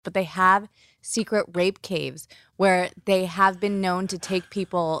but they have secret rape caves where they have been known to take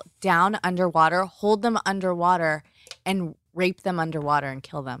people down underwater, hold them underwater, and rape them underwater and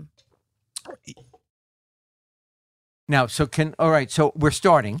kill them. Now, all right, so we're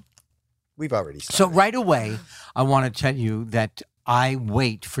starting. We've already started. So right away, I want to tell you that I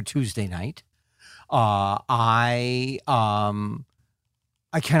wait for Tuesday night. I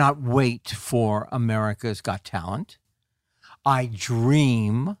cannot wait for America's Got Talent. I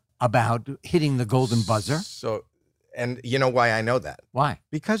dream about hitting the golden buzzer. So, and you know why I know that? Why?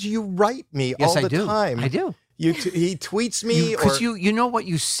 Because you write me Yes, all the I do. time. I do. He tweets me. Because you know what?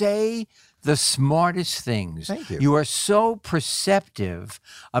 You say the smartest things. Thank you. You are so perceptive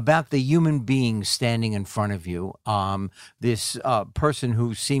about the human being standing in front of you. This person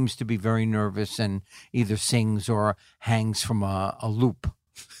who seems to be very nervous and either sings or hangs from a loop.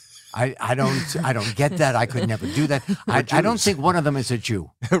 I don't get that. I could never do that. I don't think one of them is a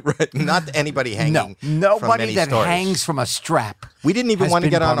Jew. Right. Not anybody hanging. No, from nobody many that stories. hangs from a strap. We didn't even has want to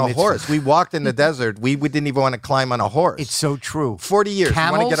been get on bar a mitzvah. horse. We walked in the desert. We didn't even want to climb on a horse. It's so true. 40 years.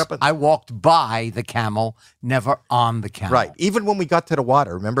 Camels, You want to get up I walked by the camel, never on the camel. Right. Even when we got to the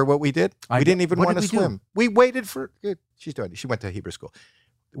water, remember what we did? We didn't even What want to did we do? swim. We waited for she's doing it. She went to Hebrew school.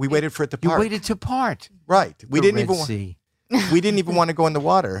 We waited for it to You part. waited to part. Right. We The didn't Red even Sea. we didn't even want to go in the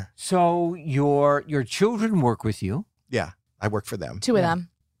water. So your children work with you. Yeah. I work for them. Two of them.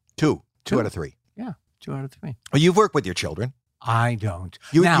 Two out of three. Yeah, 2 out of 3. Well, you've worked with your children. I don't.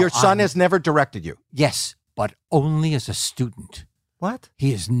 Your son has never directed you. Yes, but only as a student. What?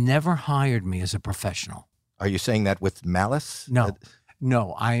 He has never hired me as a professional. Are you saying that with malice?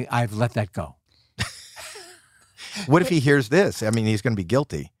 No, I've let that go. What if he hears this? I mean, he's going to be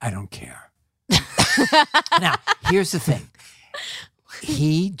guilty. I don't care. Now, here's the thing.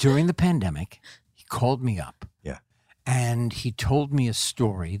 During the pandemic, he called me up. Yeah. And he told me a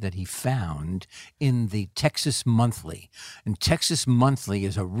story that he found in the Texas Monthly. And Texas Monthly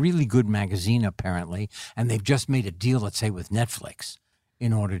is a really good magazine, apparently. And they've just made a deal, let's say, with Netflix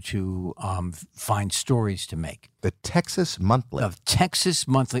in order to find stories to make. The Texas Monthly. The Texas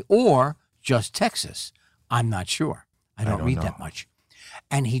Monthly or just Texas. I'm not sure. I don't read know. that much.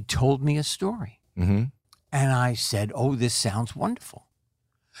 And he told me a story. Mm-hmm. And I said, oh, this sounds wonderful.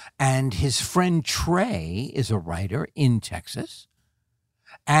 And his friend Trey is a writer in Texas.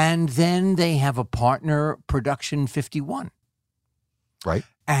 And then they have a partner, Production 51. Right.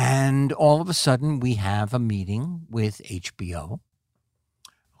 And all of a sudden, we have a meeting with HBO,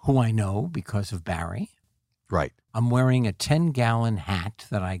 who I know because of Barry. Right. I'm wearing a 10-gallon hat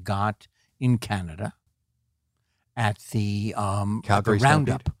that I got in Canada at the Calgary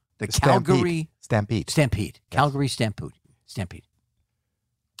Roundup. Stampede. The Calgary Stampede. Yes. Calgary Stampede.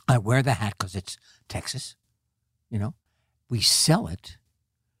 I wear the hat because it's Texas. You know, we sell it.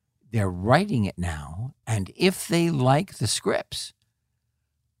 They're writing it now. And if they like the scripts,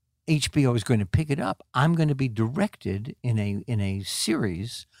 HBO is going to pick it up. I'm going to be directed in a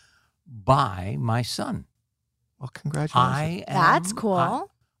series by my son. Well, congratulations. That's cool.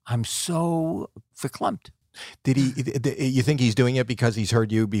 I'm so verklempt. Did you think he's doing it because he's heard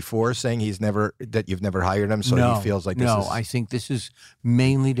you before saying that you've never hired him, so he feels like this is... I think this is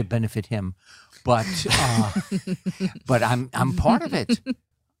mainly to benefit him, but but I'm part of it.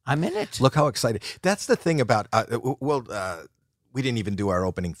 I'm in it. Look how excited. That's the thing about we didn't even do our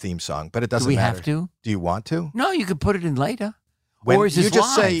opening theme song, but it doesn't Do we matter. have to? Do you want to? No, you could put it in later. Or is this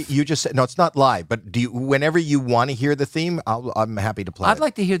live? You just say no, it's not live, but whenever you want to hear the theme, I'm happy to play I'd it.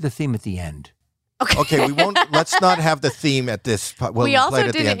 like to hear the theme at the end. Okay, we won't. Let's not have the theme at this. We also play it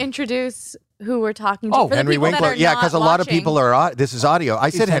at the didn't end. introduce who we're talking to. Oh, for Henry the people Winkler. That are Yeah, not because a lot of watching. people are. This is audio.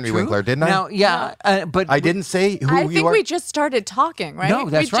 I said that Henry true? Winkler, didn't I? Now, yeah, but I didn't say who I you think are. we just started talking, right? No,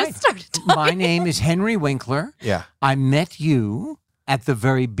 that's we right. Just started talking. My name is Henry Winkler. Yeah. I met you at the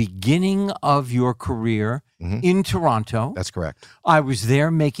very beginning of your career in Toronto. That's correct. I was there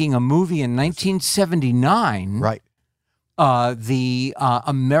making a movie in 1979. Right. The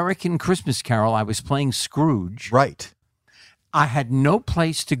American Christmas Carol. I was playing Scrooge. Right. I had no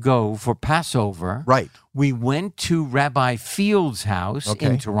place to go for Passover. Right. We went to Rabbi Field's house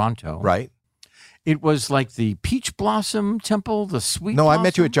in Toronto. Right. It was like the Peach Blossom Temple, the Sweet No, I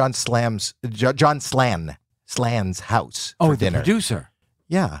met you Blossom. at John Slan's house for the dinner. producer.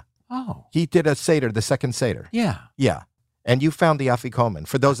 Yeah. Oh, He did a Seder, the second Seder. yeah. Yeah. And you found the afikoman.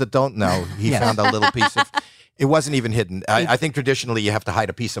 For those that don't know, he Yes. found a little piece of... It wasn't even hidden. I think traditionally you have to hide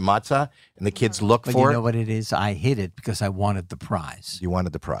a piece of matzah, and the kids look But for you know it. what it is? I hid it because I wanted the prize. You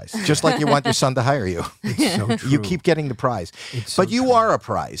wanted the prize. Just like you want your son to hire you. It's so true. You keep getting the prize. It's But so you true. are a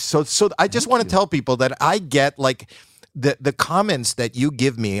prize. So I just want to tell people that I get like... the comments that you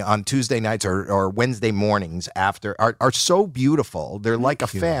give me on Tuesday nights or Wednesday mornings after are so beautiful. They're like a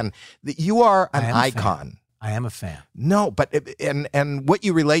fan. You are an icon. I am a fan. No, but and what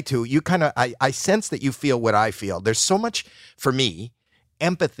you relate to, you kind of I sense that you feel what I feel. There's so much for me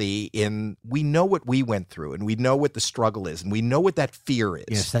empathy in we know what we went through and we know what the struggle is and we know what that fear is.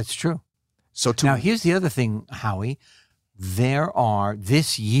 Yes, that's true. So now here's the other thing, Howie. There are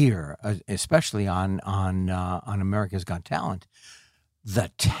this year, especially on America's Got Talent,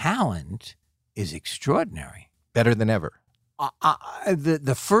 the talent is extraordinary. Better than ever.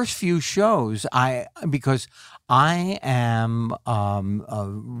 The first few shows, because I am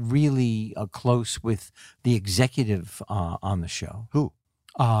really close with the executive on the show. Who?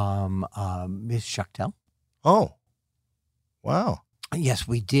 Miss Jackelyn. Oh, wow. Yes,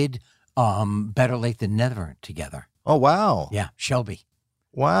 we did Better Late Than Never together. Oh, wow. Yeah, Shelby.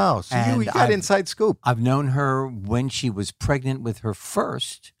 Wow. So you got inside scoop. I've known her when she was pregnant with her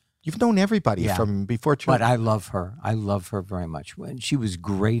first. You've known everybody from before children. But I love her. I love her very much. She was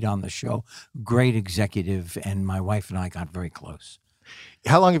great on the show, great executive, and my wife and I got very close.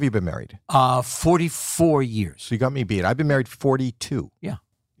 How long have you been married? 44 years. So you got me beat. I've been married 42. Yeah.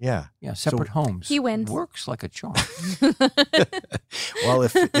 Yeah. Yeah, separate homes. He wins. Works like a charm. Well,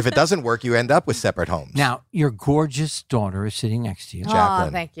 if it doesn't work, you end up with separate homes. Now, your gorgeous daughter is sitting next to you. Jackelyn.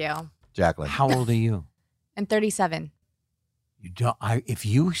 Oh, thank you. Jackelyn. How old are you? I'm 37. You don't. If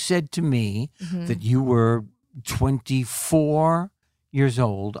you said to me that you were 24 years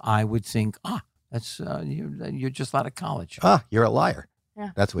old, I would think, that's you're just out of college. You're a liar.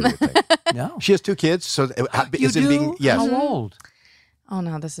 Yeah. That's what you would think. No, she has 2 kids. So you is it do? being yes? How old? Oh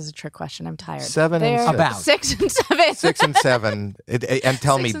no, this is a trick question. I'm tired. 7 They're and 6. About 6 and 7. 6 and 7. And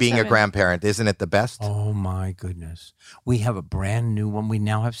tell 6 me, and being a 7. grandparent, isn't it the best? Oh my goodness, we have a brand new one. We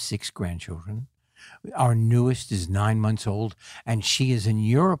now have 6 grandchildren. Our newest is 9 months old, and she is in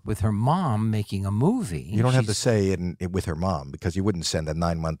Europe with her mom making a movie. You don't have to say it with her mom because you wouldn't send a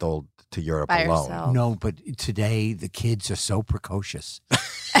 9-month-old to Europe By alone. herself. No, but today the kids are so precocious.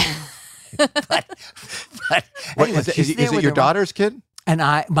 but anyway, Is she's it there with your her mom. daughter's kid? And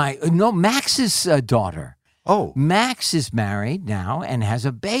Max's daughter. Oh, Max is married now and has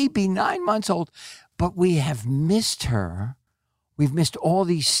a baby, 9 months old. But we have missed her. We've missed all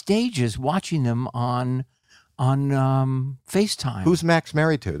these stages watching them on FaceTime. who's Max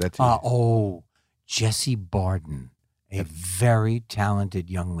married to? That's Jessie Barden, a very talented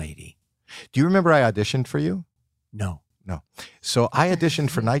young lady. Do you remember I auditioned for you? No, So I auditioned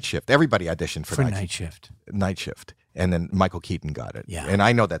for Night Shift. Everybody auditioned for Night Shift. Night Shift. And then Michael Keaton got it. Yeah. And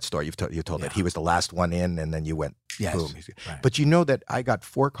I know that story. You told Yeah. it. He was the last one in, and then you went, Yes. boom. Right. But you know that I got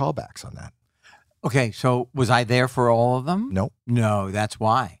 4 callbacks on that. Okay, so was I there for all of them? No. No, that's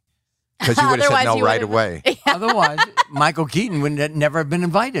why. Because you would have said Otherwise no you right would've- away. Otherwise, Michael Keaton would never have been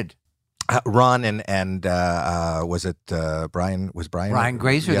invited. Ron and was it Brian? Was Brian? Brian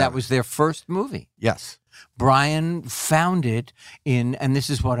Grazer, Yeah. that was their first movie. Yes. Brian found it and this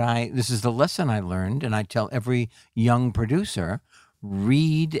is the lesson I learned, and I tell every young producer,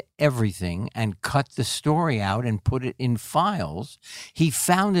 read everything and cut the story out and put it in files. He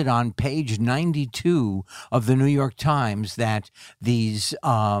found it on page 92 of the New York Times that these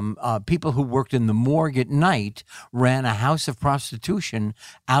people who worked in the morgue at night ran a house of prostitution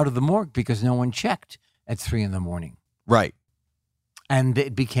out of the morgue because no one checked at 3 a.m. Right. And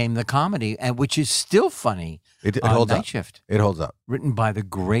it became the comedy, which is still funny. It holds Night up. Shift, It holds up. written by the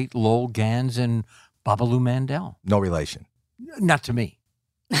great Lowell Gans and Babalu Mandel. No relation. Not to me.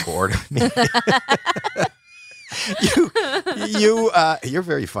 Or to me. You're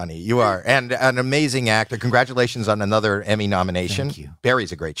very funny. You are, and an amazing actor. Congratulations on another Emmy nomination. Thank you.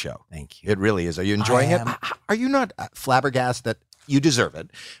 Barry's a great show. Thank you. It really is. Are you enjoying it? am. Are you not flabbergasted that you deserve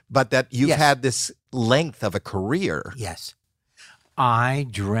it, but that you've Yes. had this length of a career? Yes. I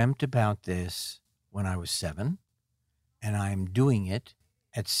dreamt about this when I was 7, and I'm doing it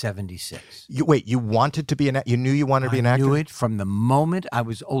at 76. You wanted to be you knew you wanted to be an I actor? knew it from the moment I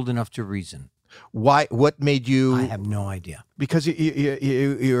was old enough to reason. Why? What made you? I have no idea. Because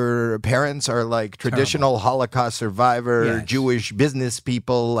your parents are like traditional Holocaust survivor, Yes. Jewish business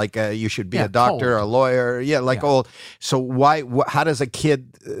people. Like you should be Yeah, a doctor, cold. a lawyer. Yeah, like Yeah. old. So why? How does a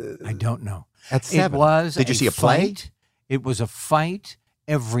kid I don't know. at 7? It was. Did you see a play? fight. It was a fight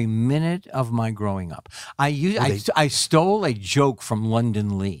every minute of my growing up. I stole a joke from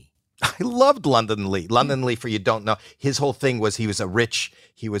London Lee. I loved London Lee. London Lee, for you don't know, his whole thing was he was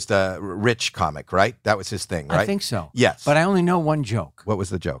the rich comic, right? That was his thing, right? I think so. Yes. But I only know one joke. What was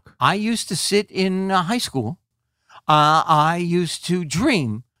the joke? I used to sit in high school. I used to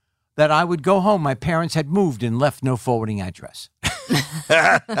dream that I would go home. My parents had moved and left no forwarding address.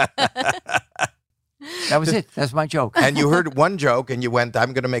 That was it. That's my joke. And you heard one joke and you went,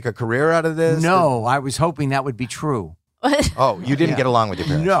 I'm going to make a career out of this? No, I was hoping that would be true. Oh, you didn't get along with your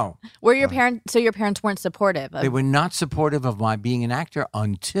parents? No. Were your parents, so your parents weren't supportive of They were not supportive of my being an actor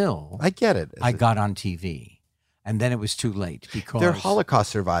until I get it. I got on TV. And then it was too late because They're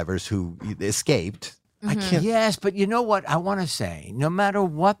Holocaust survivors who escaped. I can't. Yes, but you know what I want to say? No matter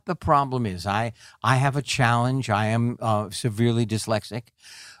what the problem is, I have a challenge. I am severely dyslexic.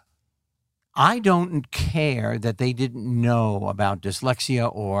 I don't care that they didn't know about dyslexia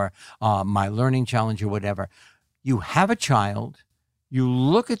or my learning challenge or whatever. You have a child, you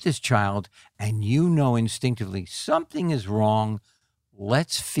look at this child, and you know instinctively something is wrong.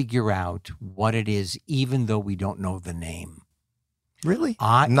 Let's figure out what it is, even though we don't know the name. Really?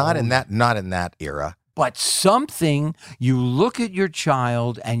 Not in that era. But something, you look at your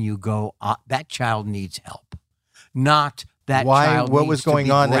child and you go, that child needs help. Not that child What needs was to going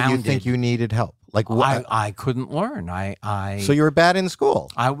be on that you grounded. think you needed help? Like what? I couldn't learn. So you were bad in school.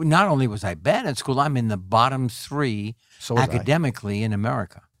 Not only was I bad in school, I'm in the bottom 3 So was I. academically in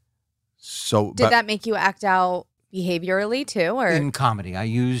America. So Did that make you act out behaviorally too, or In comedy, I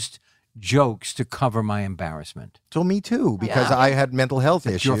used jokes to cover my embarrassment. So me too, because Yeah. I had mental health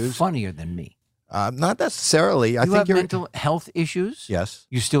You're issues. funnier than me. Not necessarily. I You think have you're mental health issues? Yes.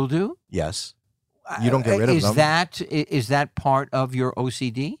 You still do? Yes. You don't get rid of them. Is that part of your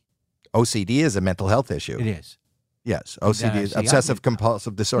OCD? OCD is a mental health issue. It is. Yes, OCD is see, obsessive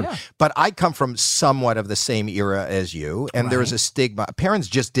compulsive disorder. Yeah. But I come from somewhat of the same era as you, and there was a stigma. Parents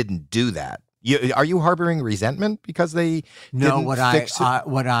just didn't do that. Are you harboring resentment because they didn't fix it?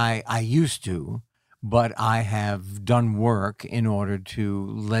 What I used to, but I have done work in order to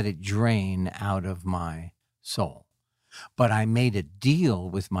let it drain out of my soul. But I made a deal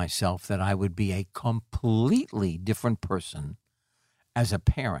with myself that I would be a completely different person as a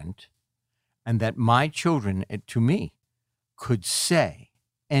parent, and that my children, to me, could say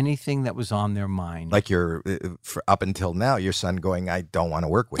anything that was on their mind. Like up until now, your son going, I don't want to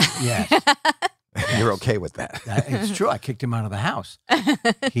work with you. Yes. You're okay with that. It's true. I kicked him out of the house.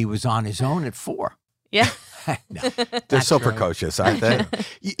 He was on his own at 4. yeah? No, They're so true. precocious, aren't they?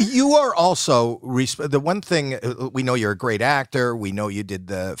 You are also, the one thing, we know you're a great actor. We know you did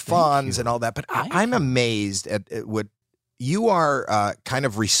the Fonz and all that. But I'm amazed at what you are kind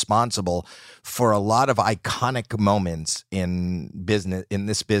of responsible for a lot of iconic moments in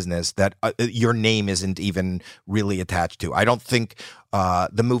this business that your name isn't even really attached to. I don't think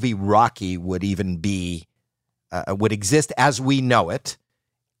the movie Rocky would even would exist as we know it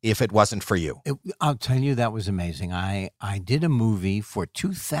if it wasn't for you. I'll tell you, that was amazing. I did a movie for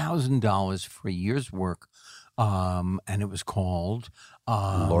 $2,000 for a year's work, and it was called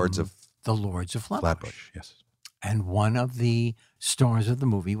The Lords of Flatbush. Yes. And one of the stars of the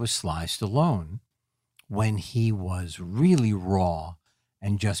movie was Sly Stallone when he was really raw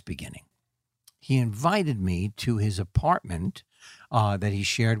and just beginning. He invited me to his apartment that he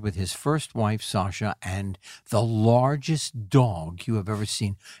shared with his first wife, Sasha, and the largest dog you have ever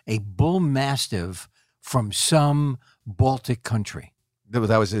seen, a bull mastiff from some Baltic country.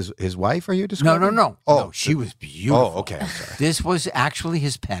 That was his wife, are you describing? No. Oh, No, she was beautiful. Oh, okay, I'm sorry. This was actually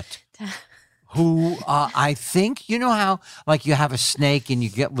his pet. Who I think, you know how like you have a snake and you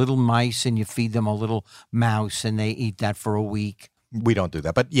get little mice and you feed them a little mouse and they eat that for a week. We don't do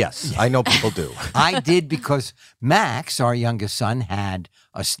that, but yes, I know people do. I did because Max, our youngest son, had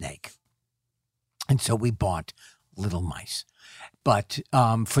a snake. And so we bought little mice. But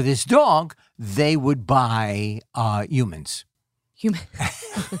for this dog, they would buy humans.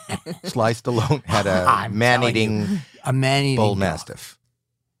 Sly Stallone had a man-eating bull dog. mastiff.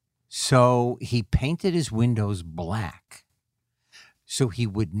 So he painted his windows black so he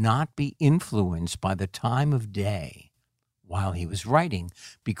would not be influenced by the time of day while he was writing,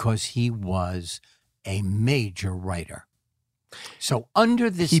 because he was a major writer. So under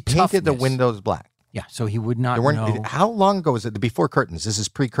this He painted the toughness- windows black. Yeah, so he would not There weren't. know. How long ago was it? Before curtains. This is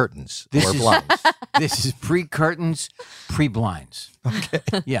pre-curtains This or is- blinds. This is pre-curtains, pre-blinds. Okay.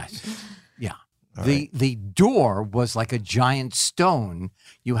 Yes. Yeah. The door was like a giant stone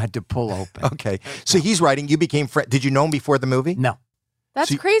you had to pull open. Okay. So he's writing. You became friends. Did you know him before the movie? No. That's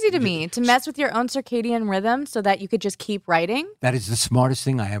So- crazy to me, to mess with your own circadian rhythm so that you could just keep writing. That is the smartest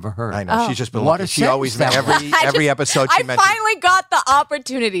thing I ever heard. I know. Oh. She's just been What lucky. a She always sentence that was. every episode she I mentioned finally got the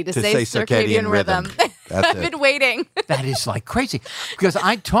opportunity to to say say circadian rhythm. That's I've been waiting. That is like crazy because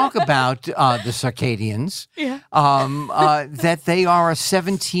I talk about the circadians, that they are a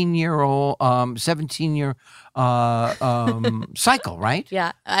 17-year cycle, right?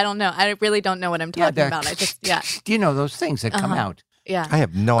 Yeah, I don't know. I really don't know what I'm talking about. I just, you know those things that come out. Yeah. I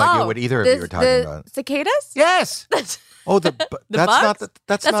have no idea what either of you are talking about. Cicadas? Yes. Oh, that's bugs?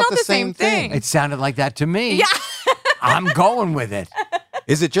 That's not the same thing. It sounded like that to me. Yeah. I'm going with it.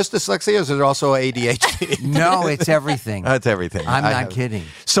 Is it just dyslexia or is it also ADHD? No, it's everything. That's everything. I'm not kidding.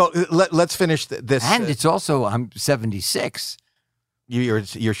 So let's finish this. And it's also, I'm 76.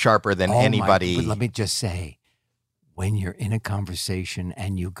 You're sharper than anybody. But let me just say, when you're in a conversation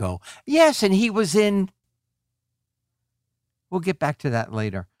and you go, yes, and he was in. We'll get back to that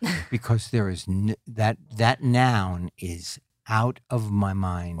later because there is that noun is out of my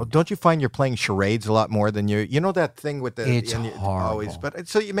mind. Well, don't you find you're playing charades a lot more than you know that thing with the it's and horrible. Always, but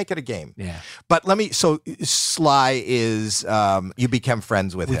so you make it a game. Yeah. But so Sly is you become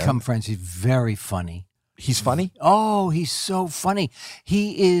friends with him. We become friends. He's very funny. He's funny? Oh, he's so funny.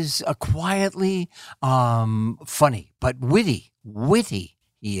 He is quietly funny, but witty. Witty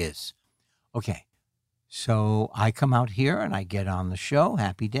he is. Okay. So I come out here and I get on the show.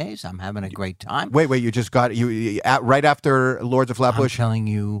 Happy days. I'm having a great time. Wait, you just got right after Lords of Flatbush? I'm telling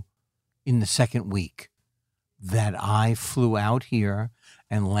you, in the second week that I flew out here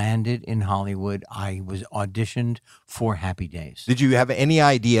and landed in Hollywood, I was auditioned for Happy Days. Did you have any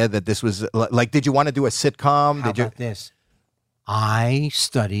idea that this was like? Did you want to do a sitcom? How about this? I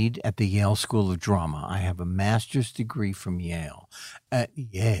studied at the Yale School of Drama. I have a master's degree from Yale. At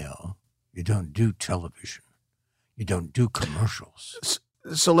Yale, you don't do television. You don't do commercials.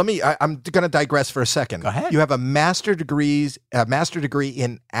 So I'm going to digress for a second. Go ahead. You have a master degree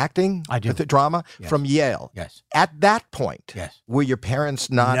in acting? I do. Drama Yes. from Yale. Yes. At that point, Yes. were your parents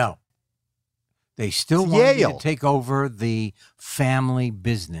not? No. They still wanted me Yale. to take over the family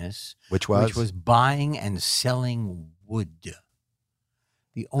business. Which was buying and selling wood.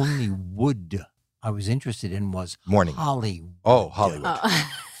 The only wood I was interested in was Morning. Hollywood. Oh, Hollywood.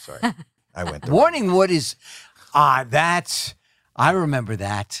 Sorry. I went there. Morning wood is, I remember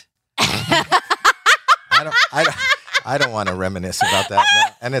that. I don't want to reminisce about that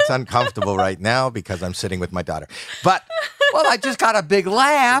now. And it's uncomfortable right now because I'm sitting with my daughter. But Well, I just got a big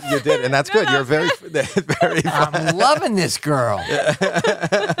laugh. you did, and that's good. You're very fun. I'm loving this girl.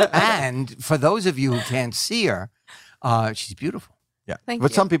 And for those of you who can't see her, she's beautiful. Yeah. Thank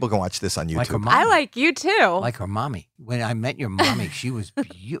But you. some people can watch this on YouTube. Like her mommy. I like you too. Like her mommy. When I met your mommy, she was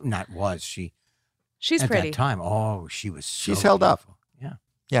She's at pretty. that time. Oh, she was so She's held up. beautiful. Yeah.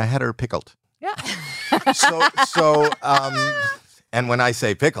 Yeah, I had her pickled. Yeah. And when I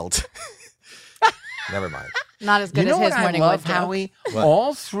say pickled, never mind. Not as good You know as his what morning I love, wood, though. Howie? What?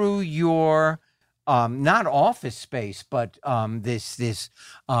 All through your not office space, but this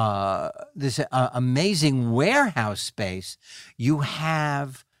amazing warehouse space, you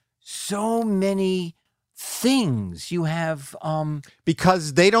have so many things. You have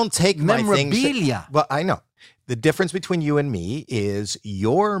Because they don't take my things. memorabilia. Well, I know. The difference between you and me is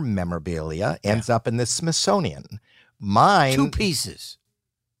your memorabilia ends up in the Smithsonian. Mine. 2 pieces.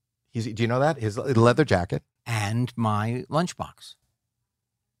 Do you know that? His leather jacket. And my lunchbox.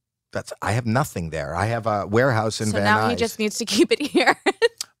 I have nothing there. I have a warehouse in So Van now he Nuys. just needs to keep it here.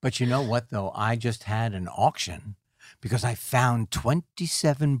 But you know what, though? I just had an auction because I found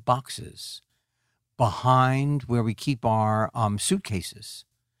 27 boxes behind where we keep our suitcases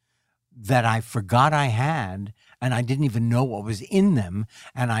that I forgot I had, and I didn't even know what was in them.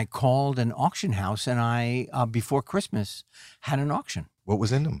 And I called an auction house, and I, before Christmas, had an auction. What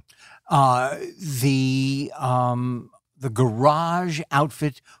was in them? The garage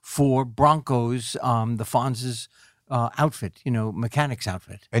outfit for Broncos, the Fonz's outfit, mechanic's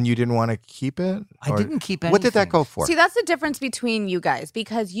outfit. And you didn't want to keep it? I didn't keep anything. What did that go for? See, that's the difference between you guys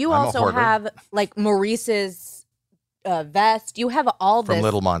because you I'm a also hoarder. have like Maurice's vest. You have all From this.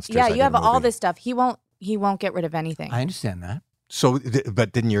 Little Monsters. Yeah, I you did have a all movie. this stuff. He won't get rid of anything. I understand that. So,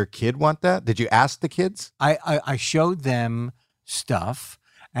 but didn't your kid want that? Did you ask the kids? I showed them stuff,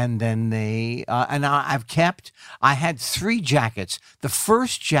 and then they I had 3 jackets. The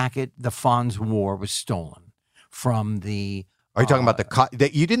first jacket the Fonz wore was stolen from the. Are you talking about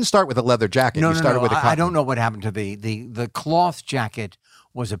you didn't start with a leather jacket. No, you started with a cotton. I don't know what happened to the cloth jacket.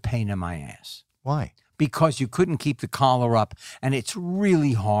 Was a pain in my ass Why? because you couldn't keep the collar up, and it's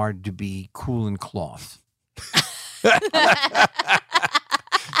really hard to be cool in cloth.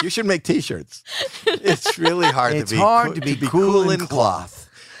 You should make T-shirts. It's really hard It's to be hard to be cool in cloth.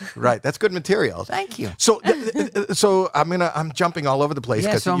 Right. That's good material. Thank you. So, I'm jumping all over the place Yeah,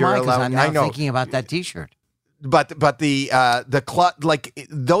 because so am you're I, 'cause allowed. I'm now I know, thinking about that T-shirt. but like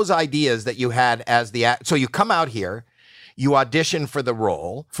those ideas that you had as so you come out here, you audition for the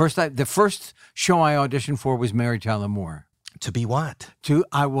role The first show I auditioned for was Mary Tyler Moore. to be what?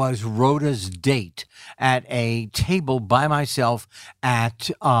 I was Rhoda's date at a table by myself at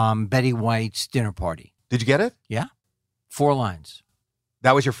Betty White's dinner party. Did you get it? Yeah, 4 lines.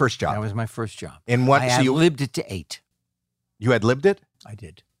 That was your first job. That was my first job. In what? I lived it to 8. You had lived it? I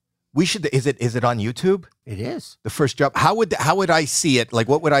did. We should. Is it on YouTube? It is. The first job. How would I see it? Like,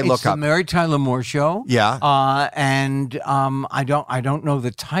 what would I look It's the up? Mary Tyler Moore show. Yeah. I don't know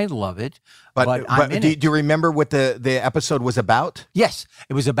the title of it, but I'm in do it. you remember what the episode was about? Yes,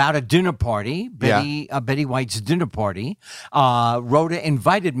 it was about a dinner party, Betty White's dinner party. Rhoda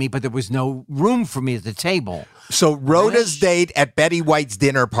invited me, but there was no room for me at the table. So Rhoda's date at Betty White's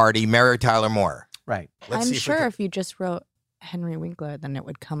dinner party, Mary Tyler Moore. Right. I'm sure if you just wrote Henry Winkler, then it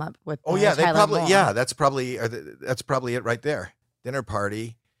would come up with. Oh yeah, that's probably it right there. Dinner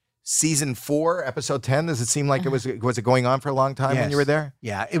party, season 4, episode 10. Does it seem like it was it going on for a long time when you were there?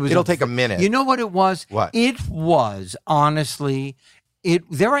 Yeah, it was. It'll take a minute. You know what it was? What? It was honestly.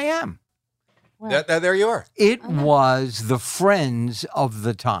 There I am. There you are. It was the Friends of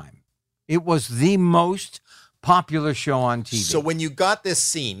the time. It was the most popular show on TV. So when you got this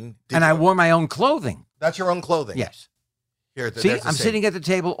scene, I wore my own clothing. That's your own clothing. Yes. Here, See, I'm sitting at the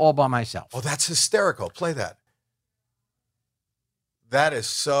table all by myself. Oh, that's hysterical. Play that. That is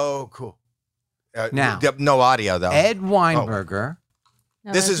so cool. Now, no audio though. Ed Weinberger.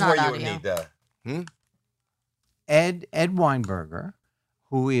 No, this there's is where not you would audio. need Ed Weinberger,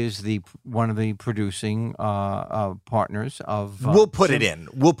 who is one of the producing partners of. We'll put it in.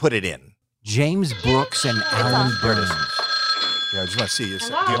 James Brooks and Alan Burns. Yeah, I just want to see you. Do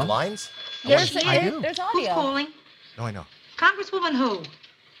you Hello? have lines? There's do. there's Who's audio. calling? No, I know. Congresswoman who?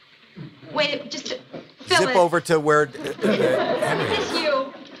 Wait, just Phyllis. Zip over to where Is this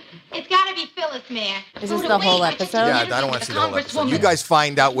you? It's got to be Phyllis, man. Is this the whole episode? Yeah, I don't want to see the whole episode. You guys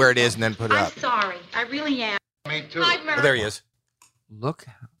find out where it is and then put it I'm up. sorry. I really am. Me too. Hi, Oh, there he is. Look.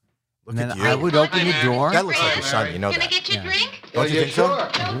 Look And at then you. I would open the door. That looks like your son. You know Can I that. get you a drink? Don't you think so?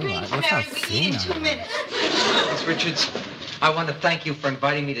 No Ooh, drinks, look how Mary. We eat in thin 2 I minutes. Miss Richards, I want to thank you for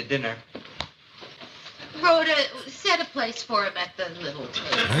inviting me to dinner. Rhoda, set a place for him at the little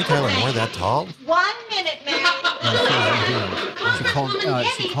table. Mary Tyler Moore that tall? 1 minute, Mary.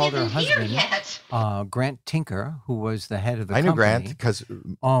 She called her husband, Yet. Grant Tinker, who was the head of the I knew company. Grant because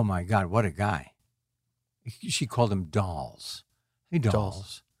Oh my God, what a guy! She called him Dolls. Hey,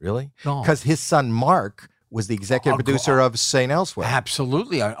 Dolls. really Dolls. because his son Mark was the executive producer of St. Elsewhere.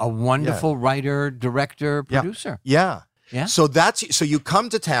 Absolutely, a wonderful writer, director, producer. Yeah. Yeah. So you come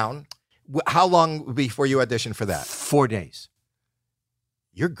to town. How long before you audition for that? 4 days.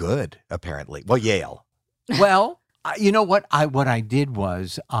 You're good, apparently. Well, Yale. Well, you know what? What I did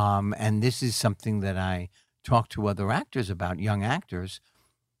was, and this is something that I talk to other actors about, young actors.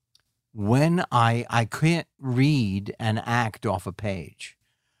 When I can't read and act off a page,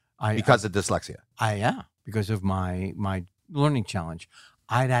 Because of dyslexia. because of my learning challenge,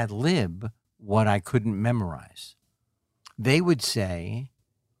 I'd ad lib what I couldn't memorize. They would say,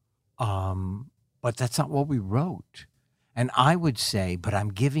 but that's not what we wrote. And I would say, but I'm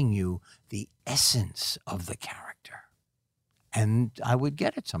giving you the essence of the character. And I would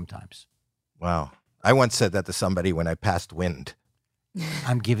get it sometimes. Wow. I once said that to somebody when I passed wind.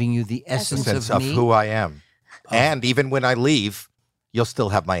 I'm giving you the essence of me. who I am. And even when I leave, you'll still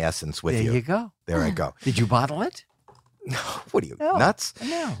have my essence with There you. you go. There I go. Did you bottle it? What are you, No. nuts?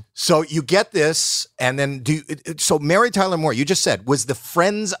 No. So you get this, and then so Mary Tyler Moore, you just said, was the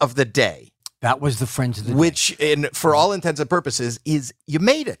Friends of the Day, That was the Friends of the Day. which, for all intents and purposes, is you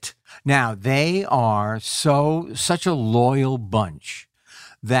made it. Now, they are such a loyal bunch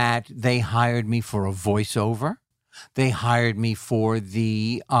that they hired me for a voiceover. They hired me for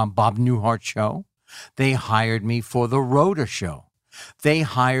the Bob Newhart show. They hired me for the Rhoda show. They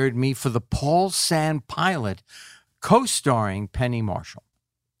hired me for the Paul Sand pilot, co-starring Penny Marshall.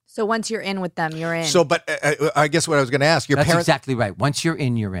 So once you're in with them, you're in. So, but I guess what I was going to ask, your That's parents. exactly right. Once you're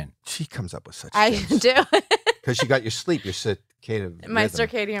in, you're in. She comes up with such I things. do. Because you got your sleep, your circadian My rhythm.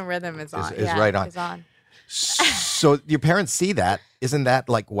 circadian rhythm is on. is right on. Is on. So your parents see that. Isn't that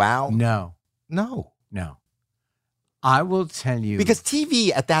like, wow? No. No. I will tell you. Because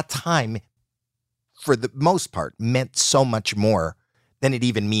TV at that time, for the most part, meant so much more than it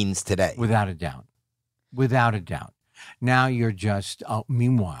even means today. Without a doubt. Without a doubt. Now you're just,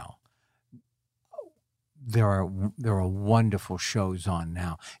 meanwhile, There are wonderful shows on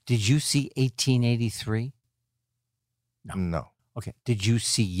now. Did you see 1883? No. Okay. Did you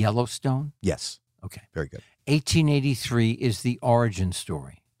see Yellowstone? Yes. Okay. Very good. 1883 is the origin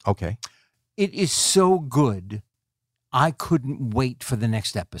story. Okay. It is so good, I couldn't wait for the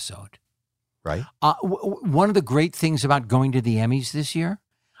next episode. Right. One of the great things about going to the Emmys this year,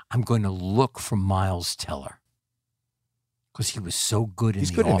 I'm going to look for Miles Teller because he was so good in He's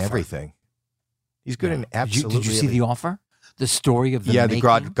The good Offer. in everything. He's good in absolutely Did you see The Offer? The story of the the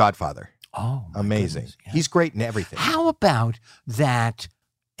making? Godfather. Oh, my Amazing. goodness, yeah. He's great in everything. How about that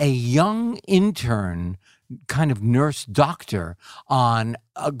a young intern, kind of nurse doctor on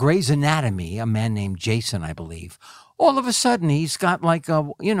Grey's Anatomy, a man named Jason, I believe, all of a sudden he's got like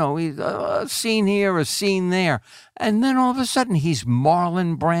a scene here, a scene there. And then all of a sudden he's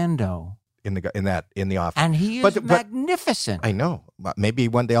Marlon Brando. in the office. And he is magnificent. I know. Maybe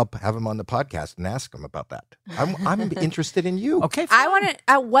one day I'll have him on the podcast and ask him about that. I'm interested in you. Okay. I want to.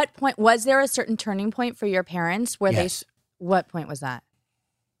 At what point was there a certain turning point for your parents where Yes. What point was that?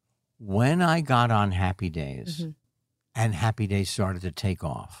 When I got on Happy Days and Happy Days started to take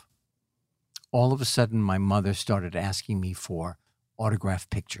off, all of a sudden my mother started asking me for autographed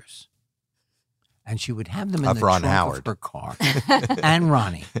pictures. And she would have them in Of the Ron trunk Howard. of her car. And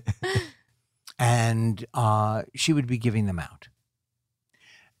Ronnie. And she would be giving them out.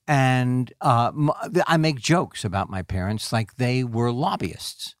 And I make jokes about my parents like they were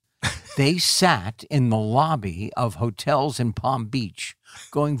lobbyists. They sat in the lobby of hotels in Palm Beach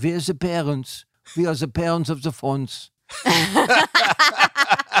going, "Wir the parents. We are the parents of the funds." I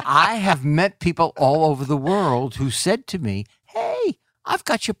have met people all over the world who said to me, "Hey, I've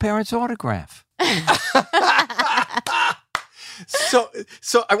got your parents' autograph." So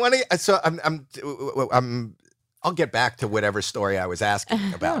I want to. So I'll get back to whatever story I was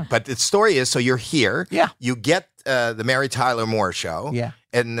asking about. But the story is, so you're here. Yeah. You get the Mary Tyler Moore Show. Yeah.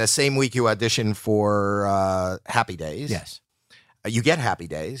 And the same week you audition for Happy Days. Yes, You get Happy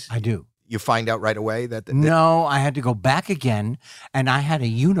Days. I do. You find out right away that No, I had to go back again, and I had a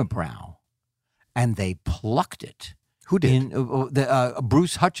unibrow, and they plucked it. Who did?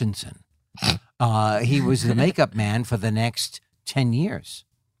 Bruce Hutchinson. He was the makeup man for the next 10 years.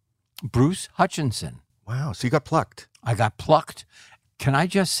 Bruce Hutchinson. Wow. So you got plucked. I got plucked. Can I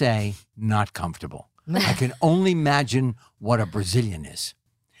just say, not comfortable. I can only imagine what a Brazilian is.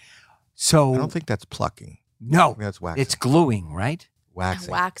 So I don't think that's plucking. no, That's waxing. it's gluing, right?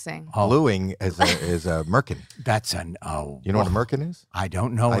 Waxing. Waxing. Oh, Gluing is a merkin. that's You know what a merkin is? I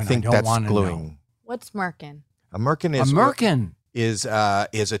don't know. I and think I don't that's want to gluing. know. What's Merkin? A merkin A is merkin. is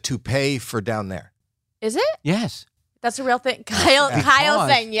a toupee for down there. Is it? Yes. That's a real thing. Kyle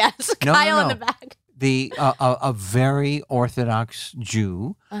saying yes. No, Kyle no, in no. the back. A very Orthodox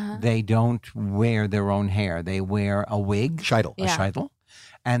Jew, Uh-huh. they don't wear their own hair. They wear a wig, Scheidel. a Yeah. scheidel,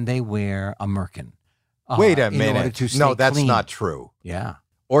 and they wear a merkin. Wait a in order minute. to stay No, that's clean. not true. Yeah.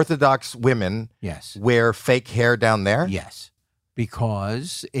 Orthodox women Yes. wear fake hair down there? Yes.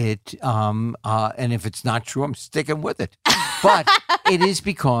 Because it, and if it's not true, I'm sticking with it. But it is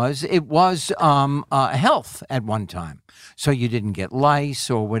because it was health at one time. So you didn't get lice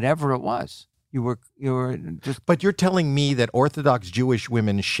or whatever it was. You were just, But you're telling me that Orthodox Jewish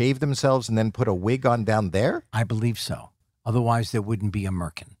women shave themselves and then put a wig on down there? I believe so. Otherwise, there wouldn't be a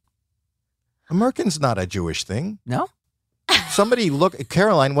merkin. A merkin's not a Jewish thing. No? Somebody look,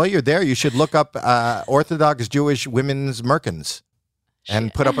 Caroline, while you're there, you should look up Orthodox Jewish women's merkins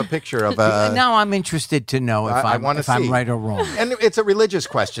and put up a picture of a... Now I'm interested to know if I I'm wanna see. right or wrong. And it's a religious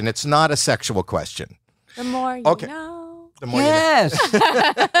question. It's not a sexual question. The more you Okay. know. The more you Yes.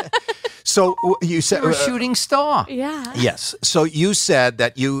 know. So you said... You're a shooting star. Yeah. Yes. So you said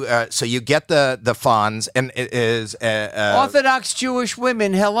that you get the fawns, and it is Orthodox Jewish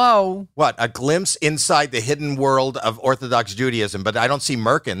women, hello. what, a glimpse inside the hidden world of Orthodox Judaism. But I don't see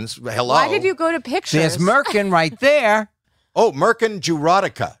merkins. Hello. Why did you go to pictures? There's merkin right there. Oh, Merkin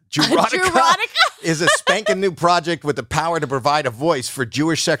Jurotica. Jurotica? is a spanking new project with the power to provide a voice for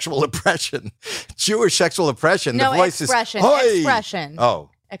Jewish sexual oppression. Jewish sexual oppression. No, the voice expression. is Hoi! Expression. Oh,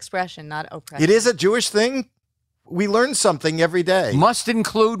 Expression, not oppression. it is a Jewish thing. We learn something every day. Must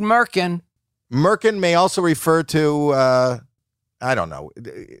include merkin. Merkin may also refer to I don't know.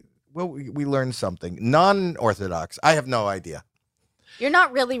 Well, we learned something. Non-Orthodox. I have no idea. You're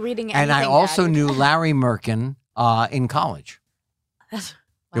not really reading anything. And I also Dad. knew Larry Merkin in college.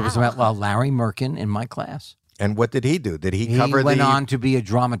 There was Wow. Larry Merkin in my class. And what did he do? Did he He cover went the on to be a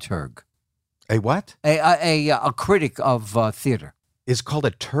dramaturg, a what? a critic of theater. Is called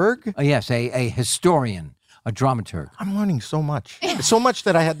a turg? Yes, a historian a dramaturg. I'm learning so much. So much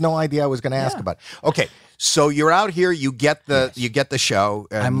that I had no idea I was going to ask about. Okay, so you're out here, you get the show.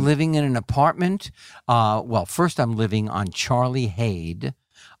 And I'm living in an apartment. Well, first I'm living on Charlie Hayde,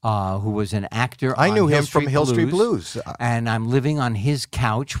 who was an actor. I on knew Hill him from Hill Street Blues. And I'm living on his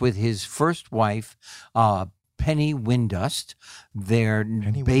couch with his first wife, Penny Windust, their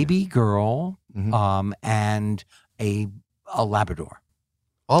baby girl, and a Labrador.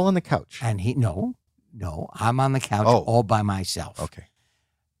 All on the couch. And no, I'm on the couch all by myself. Okay.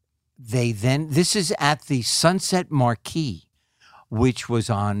 This is at the Sunset Marquee, which was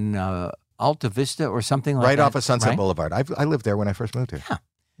on Alta Vista or something like that. Right off of Sunset right? Boulevard. I lived there when I first moved here.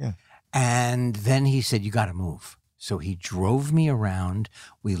 Yeah. And then he said, you got to move. So he drove me around.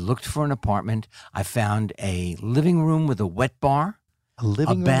 We looked for an apartment. I found a living room with a wet bar,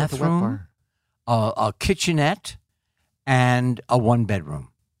 A bathroom, a kitchenette, and a one-bedroom.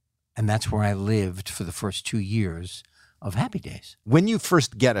 And that's where I lived for the first 2 years of Happy Days. When you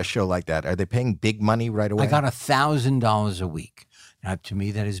first get a show like that, are they paying big money right away? I got $1,000 a week. Now, to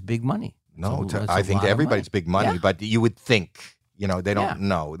me, that is big money. No, That's I a think lot to of everybody's money. big money, Yeah. but you would think, they don't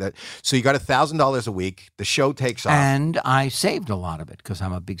know that. So you got $1,000 a week. The show takes off. And I saved a lot of it because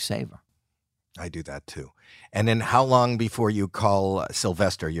I'm a big saver. I do that too. And then how long before you call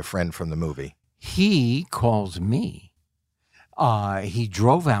Sylvester, your friend from the movie? He calls me. He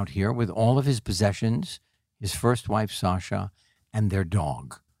drove out here with all of his possessions, his first wife, Sasha, and their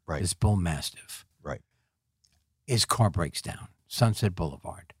dog, Right. his bull mastiff. Right. His car breaks down, Sunset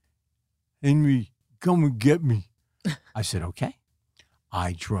Boulevard. Henry, come and get me. I said, okay.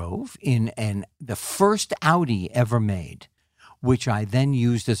 I drove in the first Audi ever made, which I then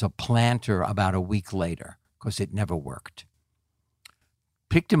used as a planter about a week later because it never worked.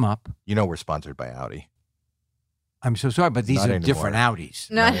 Picked him up. We're sponsored by Audi. I'm so sorry, but these Not are anymore. different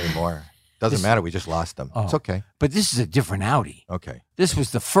Audis. Not anymore. Doesn't matter. We just lost them. Oh. It's okay. But this is a different Audi. Okay. This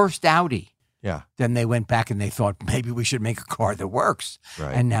was the first Audi. Yeah. Then they went back and they thought maybe we should make a car that works.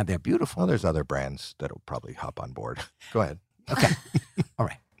 Right. And now they're beautiful. Well, there's other brands that'll probably hop on board. Go ahead. Okay. All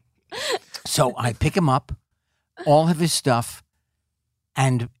right. So I pick him up, all of his stuff,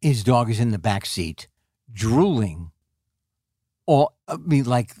 and his dog is in the back seat, drooling,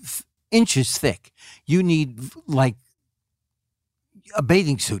 like inches thick. You need like a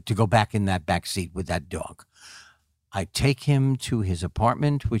bathing suit to go back in that back seat with that dog. I take him to his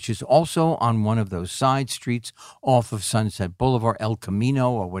apartment, which is also on one of those side streets off of Sunset Boulevard, El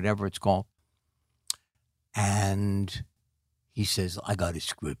Camino or whatever it's called. And he says, I got a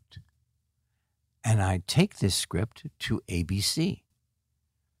script. And I take this script to ABC.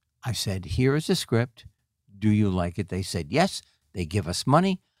 I said, here is a script. Do you like it? They said, yes. They give us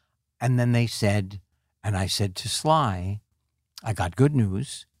money. And then they said, and I said to Sly, I got good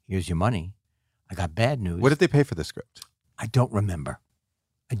news. Here's your money. I got bad news. What did they pay for the script? I don't remember.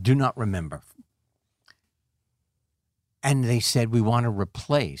 I do not remember. And they said, we want to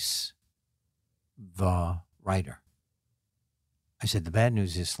replace the writer. I said, the bad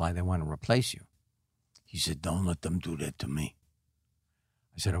news is, Sly, they want to replace you. He said, don't let them do that to me.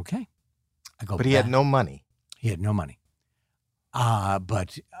 I said, okay. But he had no money. He had no money.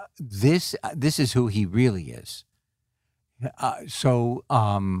 But this is who he really is. So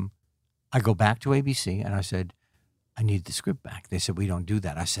I go back to ABC and I said, I need the script back. They said, we don't do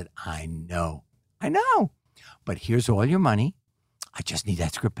that. I said, I know. But here's all your money. I just need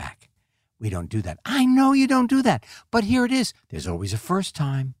that script back. We don't do that. I know you don't do that. But here it is. There's always a first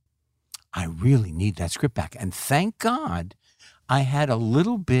time. I really need that script back. And thank God I had a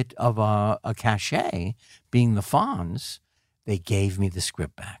little bit of a cachet, being the Fonz. They gave me the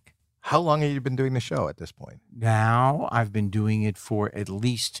script back. How long have you been doing the show at this point? Now I've been doing it for at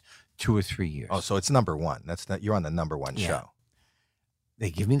least 2 or 3 years. Oh, so it's number one. You're on the number one show.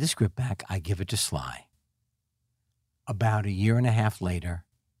 They give me the script back. I give it to Sly. About 1.5 years later,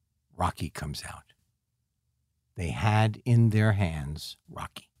 Rocky comes out. They had in their hands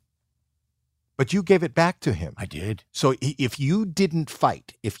Rocky. But you gave it back to him. I did. So if you didn't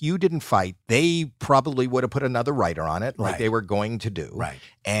fight, they probably would have put another writer on it, like Right. they were going to do. Right.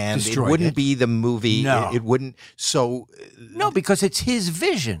 And Destroyed it wouldn't it. be the movie. No. It wouldn't. So No, because it's his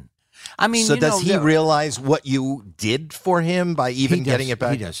vision. I mean, so you does know, he realize what you did for him by even He getting does. it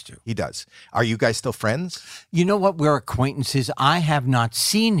back? He does too. He does. Are you guys still friends? You know what? We're acquaintances. I have not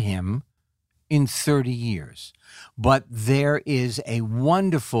seen him in 30 years, but there is a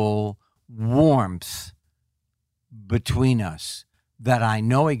wonderful warmth between us that I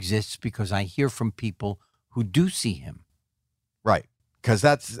know exists because I hear from people who do see him. Right. Because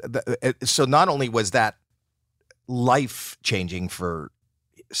so not only was that life changing for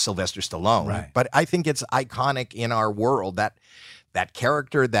Sylvester Stallone. Right. But I think it's iconic in our world, that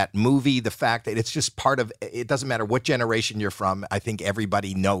character, that movie, the fact that it's just part of it. Doesn't matter what generation you're from. I think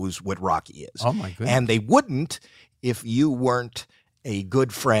everybody knows what Rocky is. Oh, my goodness. And they wouldn't if you weren't a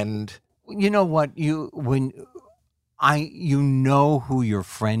good friend. You know what? You know who your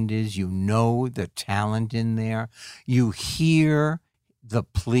friend is. You know the talent in there. You hear the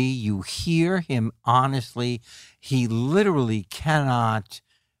plea. You hear him honestly. He literally cannot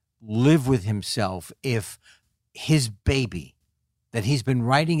live with himself if his baby that he's been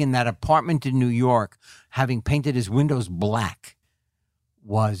writing in that apartment in New York, having painted his windows black,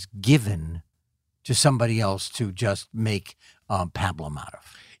 was given to somebody else to just make pablum out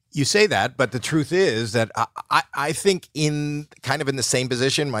of. You say that, but the truth is that I think in the same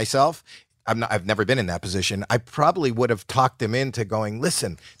position myself, I've never been in that position. I probably would have talked him into going,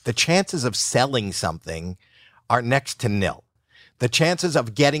 listen, the chances of selling something are next to nil. The chances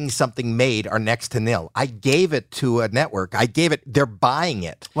of getting something made are next to nil. I gave it to a network. They're buying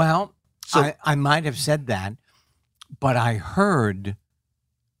it. Well, So- I might have said that, but I heard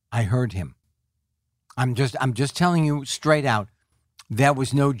him. I'm just telling you straight out. There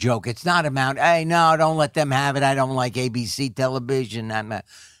was no joke. It's not about, hey, no, don't let them have it. I don't like ABC television.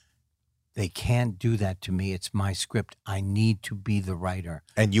 They can't do that to me. It's my script. I need to be the writer.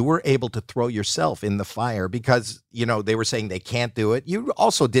 And you were able to throw yourself in the fire because, they were saying they can't do it. You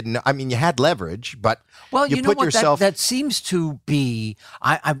also didn't, you had leverage, but Well, you know put what? yourself. That seems to be.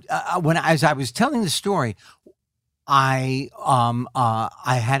 As I was telling the story, I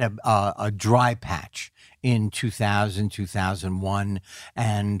had a dry patch in 2000, 2001,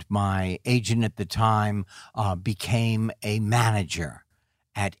 and my agent at the time became a manager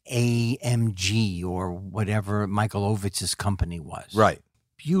at AMG or whatever Michael Ovitz's company was. Right.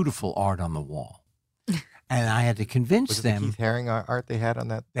 Beautiful art on the wall. And I had to convince Was it the them. Keith Haring art they had on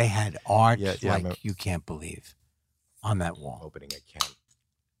that? They had art Yeah, I remember. like you can't believe on that wall. Opening a can.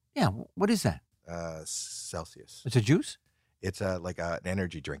 Yeah, what is that? Celsius. It's a juice? It's like an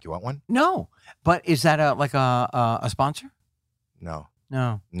energy drink. You want one? No, but is that a sponsor? No.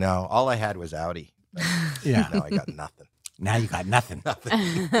 No. All I had was Audi. Yeah. No, I got nothing. Now you got nothing.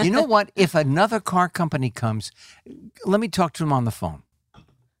 Nothing. You know what? If another car company comes, let me talk to them on the phone.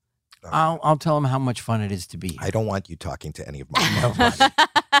 I'll tell them how much fun it is to be here. I don't want you talking to any of my friends.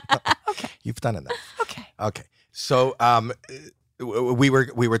 Okay. You've done enough. Okay. Okay. So we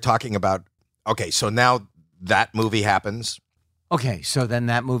were talking about. Okay. So now that movie happens. Okay, so then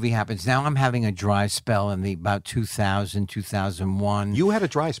that movie happens. Now I'm having a dry spell in about 2000, 2001. You had a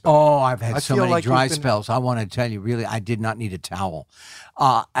dry spell. Oh, I've had I so feel many like dry you've been- spells. I want to tell you, really, I did not need a towel.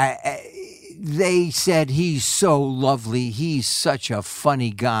 They said he's so lovely. He's such a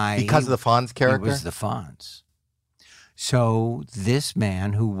funny guy. Because of the Fonz character. He was the Fonz. So this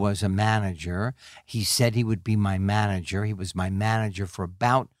man who was a manager, he said he would be my manager. He was my manager for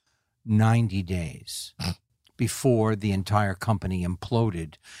about 90 days before the entire company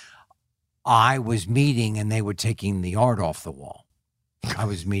imploded. I was meeting and they were taking the art off the wall. I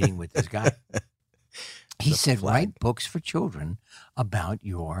was meeting with this guy. He The said, flag. write books for children about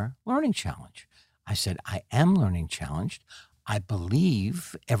your learning challenge. I said, I am learning challenged. I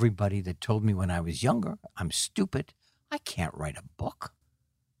believe everybody that told me when I was younger, I'm stupid. I can't write a book.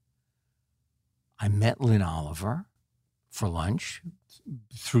 I met Lynn Oliver for lunch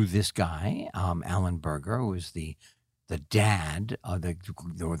through this guy, Alan Berger, who was the dad,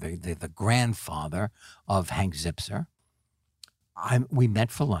 the grandfather of Hank Zipser. We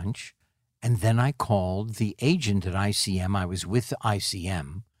met for lunch, and then I called the agent at ICM. I was with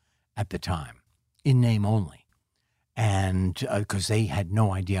ICM at the time, in name only, and because they had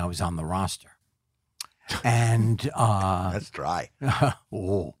no idea I was on the roster. And That's dry.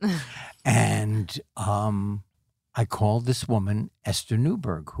 oh, and I called this woman, Esther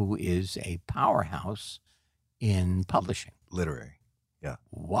Newberg, who is a powerhouse in publishing. Literary. Yeah.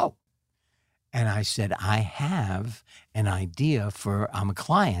 Whoa. And I said, I have an idea I'm a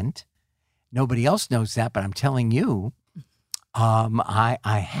client. Nobody else knows that, but I'm telling you,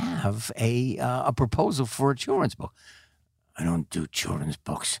 I have a proposal for a children's book. I don't do children's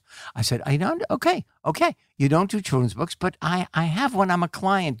books. I said, I don't. Okay. You don't do children's books, but I have one. I'm a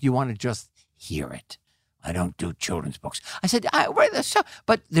client. You want to just hear it. I don't do children's books. I said,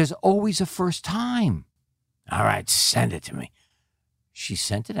 but there's always a first time. All right, send it to me. She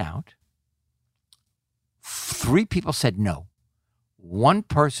sent it out. 3 people said no. One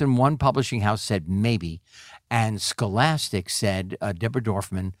publishing house said maybe. And Scholastic said, Deborah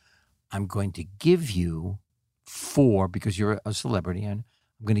Dorfman, I'm going to give you 4, because you're a celebrity, and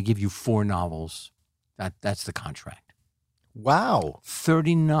I'm going to give you 4 novels. That's the contract. Wow.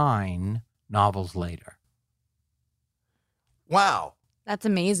 39 novels later. Wow. That's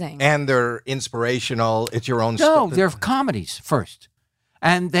amazing. And they're inspirational. It's your own No, story. they're comedies first.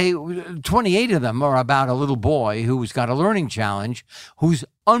 And 28 of them are about a little boy who's got a learning challenge, who's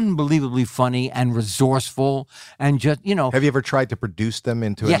unbelievably funny and resourceful and just, Have you ever tried to produce them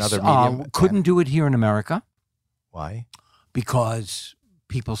into yes, another medium? couldn't do it here in America Why? because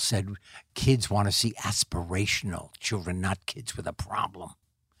people said kids want to see aspirational children, not kids with a problem.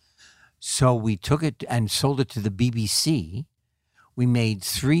 So we took it and sold it to the BBC. We made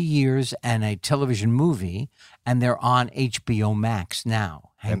 3 years and a television movie, and they're on HBO Max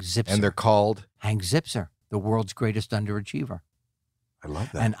now. Hank Zipser. And they're called? Hank Zipser, the world's greatest underachiever. I love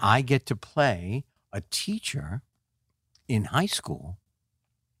that. And I get to play a teacher in high school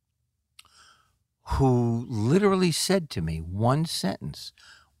who literally said to me one sentence,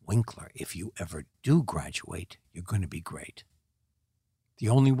 Winkler, if you ever do graduate, you're going to be great. The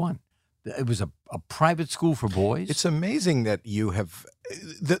only one. It was a private school for boys. It's amazing that you have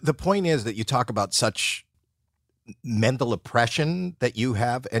the point is that you talk about such mental oppression that you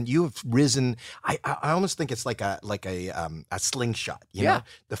have, and you have risen. I almost think it's like a slingshot. You know,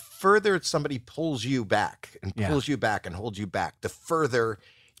 the further somebody pulls you back and pulls you back and holds you back, the further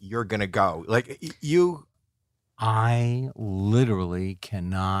you're gonna go. Like you, I literally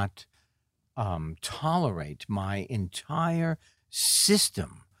cannot tolerate my entire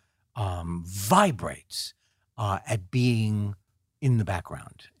system vibrates at being in the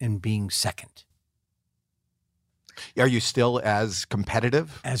background and being second. Are you still as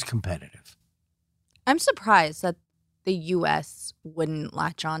competitive? As competitive. I'm surprised that the U.S. wouldn't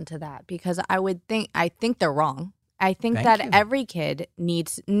latch on to that because I think they're wrong. I think Thank that you. every kid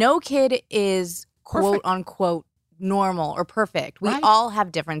no kid is quote unquote normal or perfect. We Right. all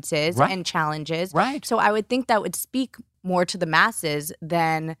have differences Right. and challenges. Right. So I would think that would speak more to the masses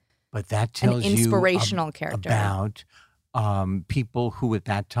than But that tells an inspirational character. about people who at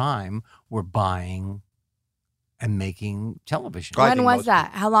that time were buying and making television. I When think was most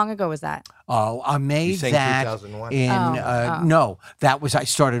that? How long ago was that? Oh, I You made saying that 2001? Oh. no, that was I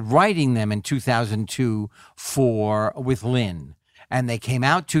started writing them in 2002 with Lynn, and they came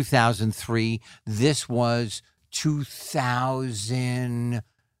out 2003. This was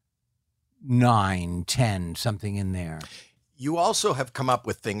 2009, 10, something in there. You also have come up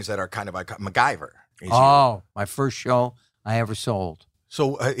with things that are kind of like MacGyver. Oh, my first show I ever sold.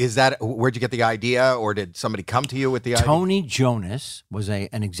 So is that where'd you get the idea, or did somebody come to you with the idea? Tony Jonas was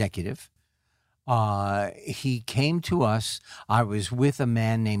an executive. He came to us. I was with a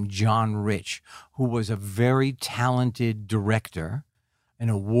man named John Rich, who was a very talented director, an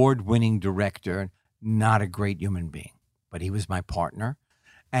award-winning director, not a great human being, but he was my partner.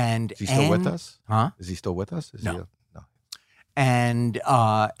 And Is he still with us? Huh? Is he still with us? No. No. And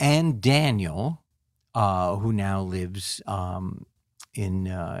Daniel, who now lives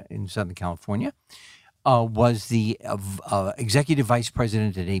in Southern California, was the executive vice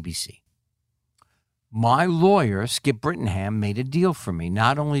president at ABC. My lawyer, Skip Brittenham, made a deal for me.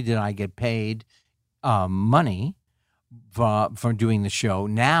 Not only did I get paid money for doing the show,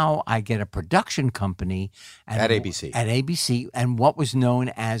 now I get a production company At ABC. At ABC, and what was known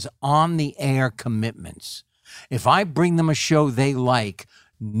as on-the-air commitments. If I bring them a show they like,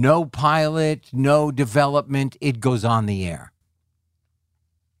 no pilot, no development, it goes on the air.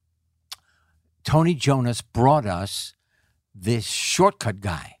 Tony Jonas brought us this shortcut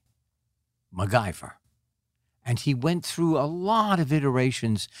guy, MacGyver. And he went through a lot of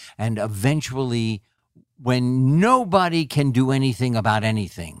iterations, and eventually, when nobody can do anything about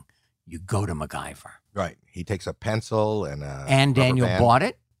anything, you go to MacGyver. Right. He takes a pencil and a And rubber Daniel band. bought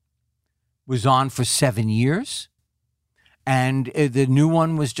it, was on for 7 years, and the new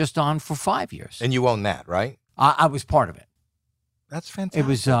one was just on for 5 years. And you own that, right? I was part of it. That's fantastic. It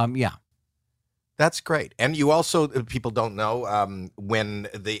was, yeah. That's great. And you also, people don't know, when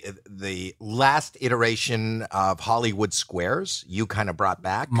the last iteration of Hollywood Squares, you kind of brought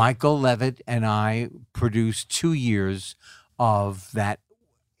back. Michael Levitt and I produced 2 years of that.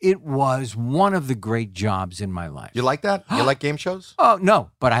 It was one of the great jobs in my life. You like that? You like game shows? Oh,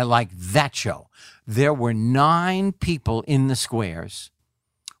 no, but I like that show. There were 9 people in the squares.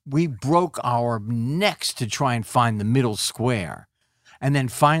 We broke our necks to try and find the middle square. And then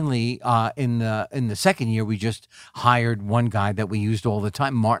finally, in the second year, we just hired one guy that we used all the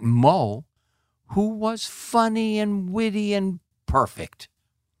time, Martin Mull, who was funny and witty and perfect.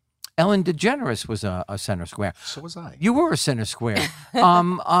 Ellen DeGeneres was a center square. So was I. You were a center square.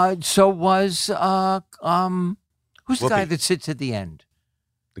 So was who's the guy Whoopi. that sits at the end?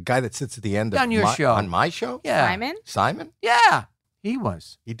 The guy that sits at the end On of your show. On my show? Yeah. Simon? Simon? Yeah, he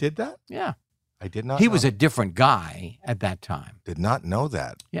was. He did that? Yeah. I did not He know. was a different guy at that time. Did not know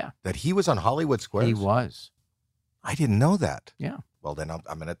that. Yeah. That he was on Hollywood Squares? He was. I didn't know that. Yeah. Well, then I'm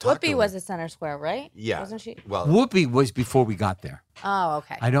going to talk to Whoopi him. was at Center Square, right? Yeah. Wasn't she? Well, Whoopi was before we got there. Oh,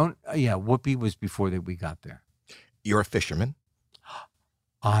 okay. Whoopi was before that we got there. you're a fisherman.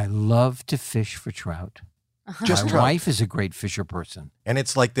 I love to fish for trout. Just My trout. wife is a great fisher person. And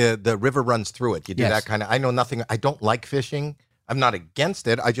it's like the river runs through it. You do Yes. that kind of. I know nothing. I don't like fishing. I'm not against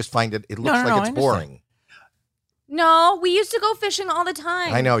it. I just find it looks no, like I it's understand. boring. No, we used to go fishing all the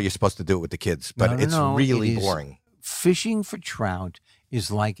time. I know you're supposed to do it with the kids, but it's No, really it is- boring. Fishing for trout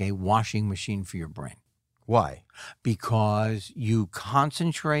is like a washing machine for your brain Why? because you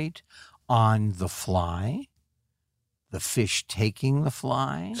concentrate on the fly, the fish taking the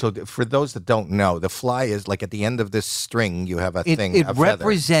fly. So for those that don't know, the fly is like at the end of this string, you have a thing. It a feather.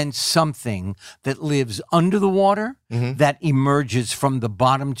 represents something that lives under the water, Mhm. that emerges from the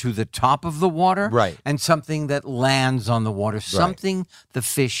bottom to the top of the water, Right. and something that lands on the water, something the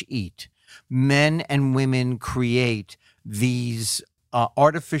fish eat. Men and women create these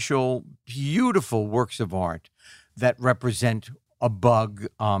artificial, beautiful works of art that represent a bug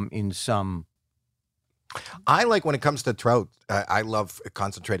in some. I like when it comes to trout. I love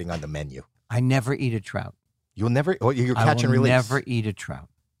concentrating on the menu. I never eat a trout. You'll never. Oh, you're I catch and will release. never eat a trout.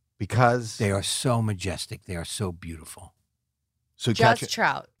 Because They are so majestic. They are so beautiful. so Just catch.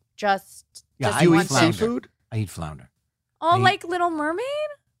 trout. Just Yeah, Do you one eat flounder. seafood? I eat flounder. Oh, I eat- like Little Mermaid?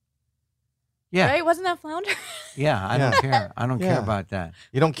 Yeah, Right? Wasn't that flounder? yeah. I don't care. I don't care Yeah. about that.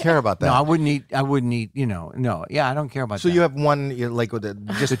 You don't care about that. No, I wouldn't eat. I wouldn't eat. No. Yeah, I don't care about so that. you have one. You're like with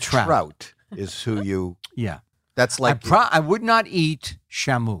just The trout. trout is who you. Yeah. That's like I would not eat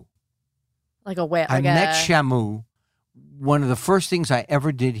shamu. Like a whale. I Like met a, shamu. One of the first things I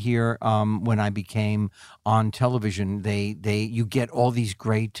ever did here, when I became on television, you get all these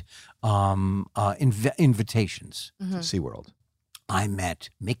great invitations. Mhm. SeaWorld. I met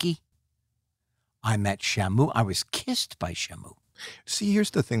Mickey. I met Shamu. I was kissed by Shamu. See,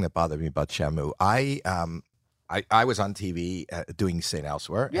 here's the thing that bothered me about Shamu. I was on TV doing St.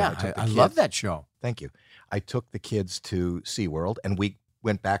 Elsewhere. and Yeah, took the I love kids- that show. Thank you. I took the kids to SeaWorld and we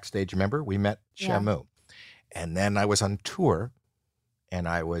went backstage. Remember, we met Yeah. Shamu. And then I was on tour and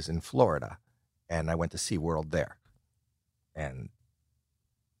I was in Florida and I went to SeaWorld there. And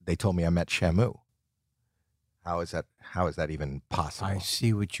they told me I met Shamu. How is that even possible? I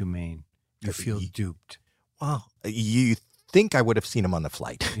see what you mean. You Uh, feel y- duped. Well, you think I would have seen him on the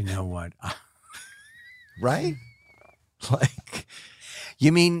flight, You know what? right? Like,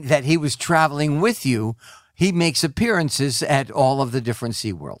 You mean that he was traveling with you? He makes appearances at all of the different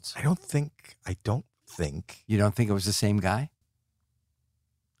SeaWorlds. I don't think, You don't think it was the same guy?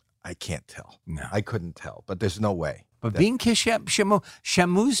 I can't tell. No. I couldn't tell, but there's no way. But being kissed,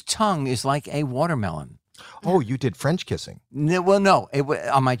 Shamu's tongue is like a watermelon. Oh, you did French kissing. No,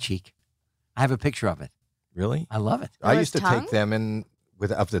 on my cheek. I have a picture of it. Really? I love it. I There used was to tongue? take them in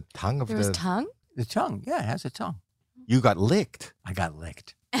of the tongue of There was the. tongue? The tongue. Yeah, it has a tongue. You got licked. I got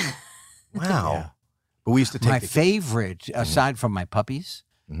licked. Wow. Yeah. But we used to take My the, favorite, aside from my puppies,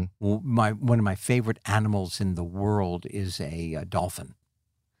 Mhm. one of my favorite animals in the world is a dolphin.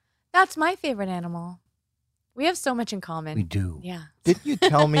 That's my favorite animal. We have so much in common. We do. Yeah. Didn't you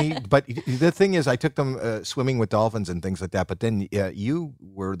tell me? But the thing is, I took them swimming with dolphins and things like that. But then you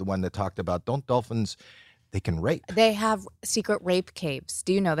were the one that talked about don't dolphins? They can rape. They have secret rape caves.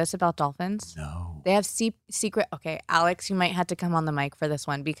 Do you know this about dolphins? No. They have secret. Okay, Alex, you might have to come on the mic for this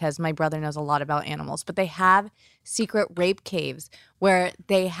one because my brother knows a lot about animals. But they have secret rape caves where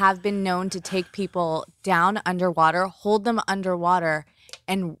they have been known to take people down underwater, hold them underwater,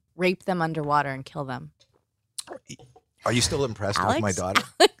 and rape them underwater and kill them. Are you still impressed with my Alex? daughter?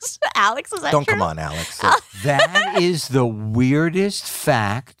 Alex, is that Don't true? come on, Alex. That is the weirdest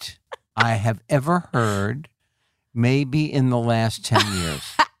fact I have ever heard, maybe in the last 10 years.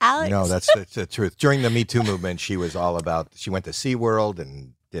 Alex. No, that's the truth. During the Me Too movement, she was all about. She went to SeaWorld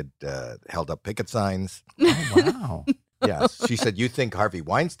and held up picket signs. Oh, wow. Yes, she said, "You think Harvey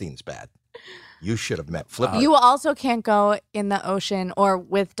Weinstein's bad? You should have met Flipper." You also can't go in the ocean or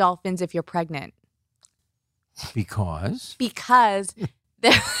with dolphins if you're pregnant Because because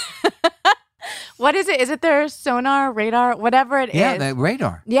what is it? Is it their sonar, radar, whatever it is? yeah, the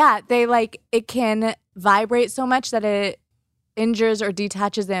radar. Yeah, they it can vibrate so much that it injures or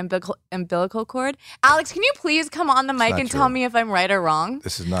detaches the umbilical cord. Alex, can you please come on the mic not and true. tell me if I'm right or wrong?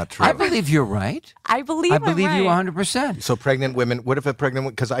 This is not true. I believe you're right. I believe I I'm believe you right. 100%. So pregnant women. What if a pregnant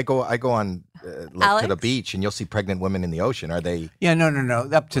woman? Because I go on to the Alex? beach, and you'll see pregnant women in the ocean. Are they? Yeah, no,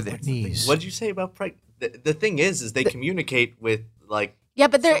 up to their knees. What did you say about the thing is they communicate with like Yeah,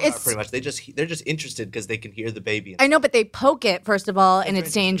 but there sonar, is. pretty much they're just interested because they can hear the baby. I know, but they poke it first of all, and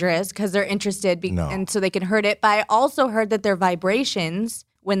it's dangerous because they're interested, No. and so they can hurt it. But I also heard that their vibrations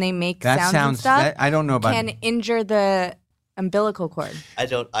when they make That sounds sounds. and stuff I don't know about. can injure the umbilical cord.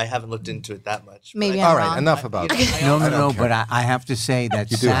 I haven't looked into it that much. but Maybe I- All I'm right, wrong. enough about it. No, I don't no, care. but I have to say that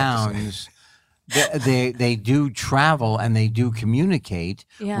You do have to say. sounds. They do travel and they do communicate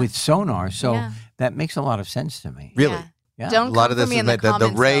Yeah. with sonar, so Yeah. that makes a lot of sense to me. Really? Yeah. Yeah. Don't A lot come of for this me is in the the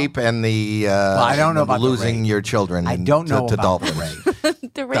comments, rape and the I don't know about the losing rape. your children. I don't know to about dolphins. the rape. though.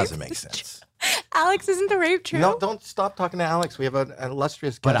 The rape Doesn't make sense. Alex, isn't the rape true? No, don't stop talking to Alex. We have an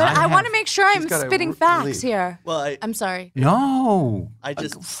illustrious guest. But But I have- want to make sure I'm He's gotta spitting leave. facts here. Well, I'm sorry. No, I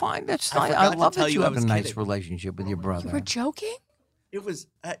just- fine. That's I fine. forgot I to love tell that you you I have a was nice kidding. relationship with your brother. We're joking? it was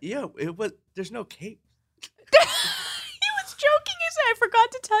it was. There's no cape. He was joking. He said, I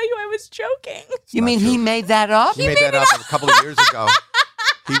forgot to tell you I was joking. You mean he made that up? He made that up a couple of years ago.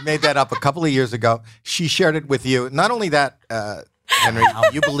 He made that up a couple of years ago. She shared it with you. Not only that, Henry,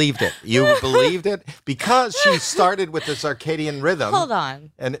 you believed it. You believed it because she started with the circadian rhythm. Hold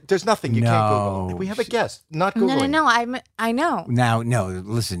on. And there's nothing you can't Google. No. We have a guest, not Googling. No. I know. Now, no.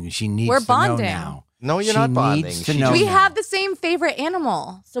 Listen, she needs We're to bonding. know now. No, you're She not bonding. needs to She know just- We now. have the same favorite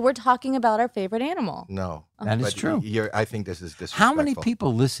animal. So we're talking about our favorite animal. No. That is But true. I think this is disrespectful. How many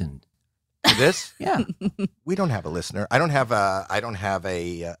people listened? To this? Yeah. We don't have a listener. I don't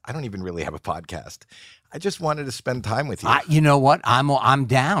even really have a podcast. I just wanted to spend time with you. You know what? I'm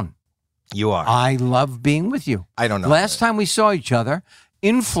down. You are. I love being with you. I don't know. Last time we saw each other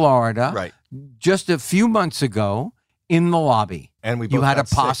in Florida, Right. just a few months ago, in the lobby. And we You both had a got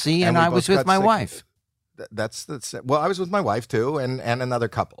sick. posse, and we I both was with got my sick. wife. Well, I was with my wife too, and another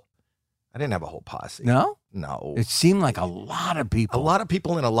couple. I didn't have a whole posse. No? No. It seemed like a lot of A people. lot of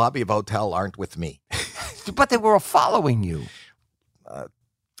people in a lobby of a hotel aren't with me. But they were all following you.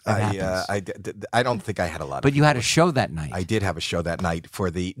 happens. I don't think I had a lot. But of you had a people. show that night. I did have a show that night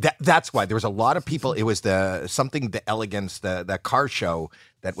for the. That's why there was a lot of people. It was the elegance, the car show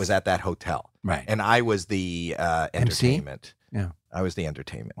that was at that hotel. Right. And I was the entertainment. Yeah. I was the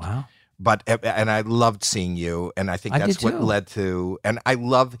entertainment. Wow. But and I loved seeing you, and I think I that's did what too. led to. And I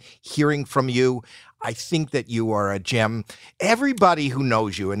love hearing from you. I think that you are a gem. Everybody who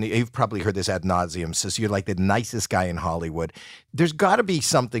knows you, and you've probably heard this ad nauseum, says you're like the nicest guy in Hollywood. There's got to be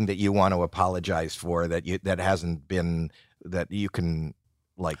something that you want to apologize for that hasn't been that you can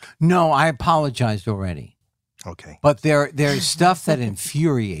like. No, I apologized already. Okay. But there's stuff that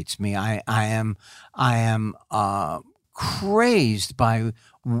infuriates me. I am crazed by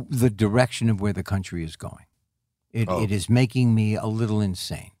the direction of where the country is going. It is making me a little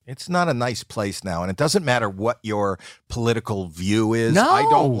insane. It's not a nice place now, and it doesn't matter what your political view is. No. I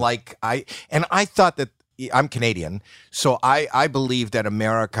don't like I thought that I'm Canadian, so I believe that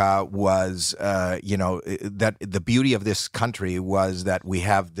America was, that the beauty of this country was that we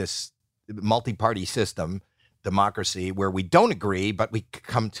have this multi-party system, democracy, where we don't agree, but we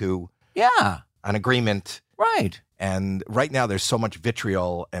come to Yeah, an agreement. right. And right now, there's so much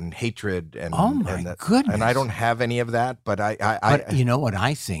vitriol and hatred, and Oh, my and goodness. And I don't have any of that, but But you know what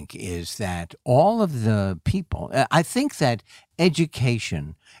I think is that all of the people, I think that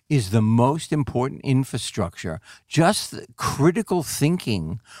education is the most important infrastructure, just critical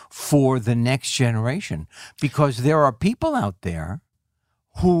thinking for the next generation, because there are people out there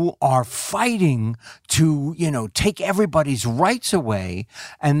who are fighting to, take everybody's rights away.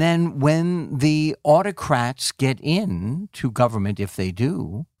 And then when the autocrats get in to government, if they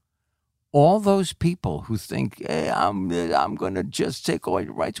do, all those people who think, hey, I'm going to just take all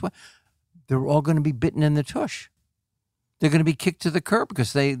your rights away, they're all going to be bitten in the tush. They're going to be kicked to the curb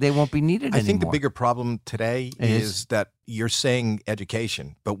because they won't be needed anymore. I think the bigger problem today is that you're saying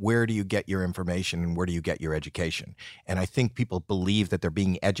education, but where do you get your information and where do you get your education? And I think people believe that they're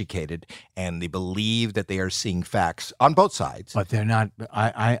being educated and they believe that they are seeing facts on both sides. But they're not.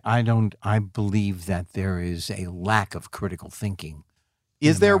 I believe that there is a lack of critical thinking.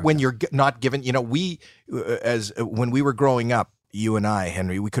 Is there when you're not given, when we were growing up, you and I,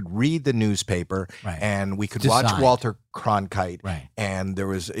 Henry, we could read the newspaper Right. and we could Decide. watch Walter Cronkite, Right. and it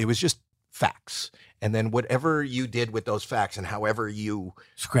was just facts. And then whatever you did with those facts and however you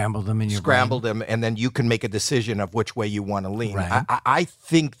Scramble them in your scrambled them, and then you can make a decision of which way you want to lean. Right. I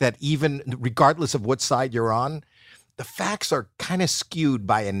think that even regardless of what side you're on, the facts are kind of skewed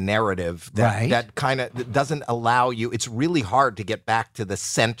by a narrative that kind of doesn't allow you. It's really hard to get back to the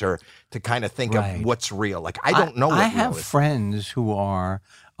center to kind of think of what's real. Like, I don't know what I real have is. friends who are,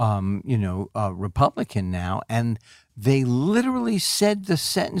 Republican now, and they literally said the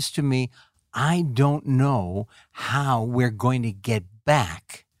sentence to me, I don't know how we're going to get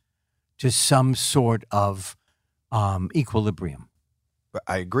back to some sort of equilibrium. But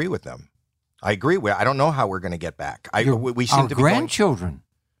I agree with them. I agree. I don't know how we're going to get back. We seem our to be going, grandchildren.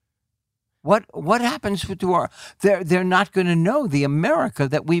 What happens to our? They're not going to know the America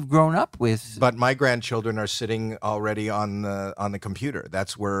that we've grown up with. But my grandchildren are sitting already on the computer.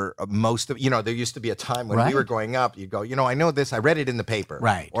 That's where most of there used to be a time when we were growing up. You'd go, I know this. I read it in the paper,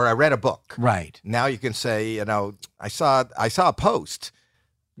 right? Or I read a book, right? Now you can say, I saw a post.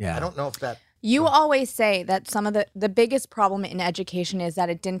 Yeah, I don't know if that. You always say that some of the biggest problem in education is that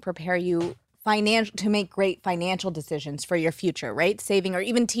it didn't prepare you to make great financial decisions for your future, right? Saving, or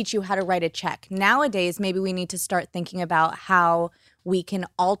even teach you how to write a check. Nowadays, maybe we need to start thinking about how we can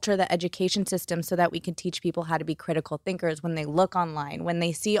alter the education system so that we can teach people how to be critical thinkers when they look online, when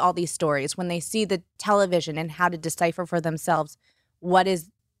they see all these stories, when they see the television, and how to decipher for themselves what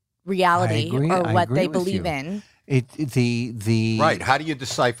is reality or what they believe in. Right. How do you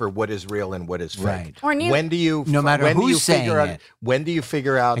decipher what is real and what is fake? Right. Or when do you no matter when who's do you saying figure out it, when do you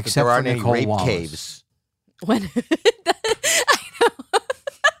figure out that except there aren't for any Nicole rape Wallace. caves? When I know.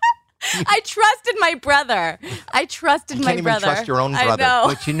 I trusted my brother. I trusted You my can't brother. even trust your own brother. I know.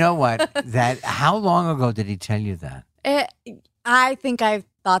 But you know what? How long ago did he tell you that? I think I've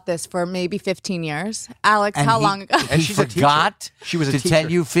thought this for maybe 15 years. Alex, And how he- long ago? And he she's a teacher. forgot She was a to teacher.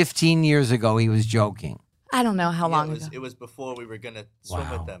 tell you 15 years ago he was joking. I don't know how long ago. It was before we were gonna swim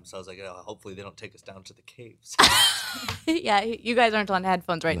Wow. with them, so I was like, hopefully they don't take us down to the caves. Yeah, you guys aren't on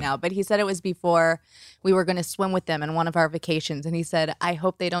headphones right now, but he said it was before we were going to swim with them in one of our vacations. And he said, I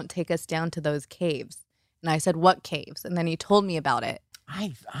hope they don't take us down to those caves. And I said, what caves? And then he told me about it.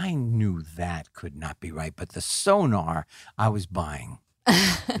 I knew that could not be right, but the sonar I was buying.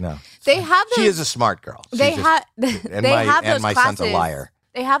 No. They have those, She is a smart girl. they She's have and they my have and those my classes. son's a liar.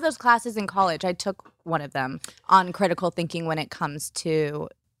 They have those classes in college. I took one of them on critical thinking when it comes to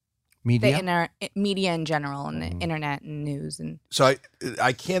Media? the media in general and the internet and news. And So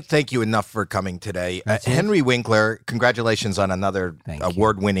I can't thank you enough for coming today. That's it? Henry Winkler, congratulations on another Thank you.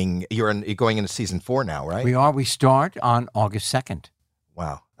 award-winning. You're going into season 4 now, right? We start on August 2nd.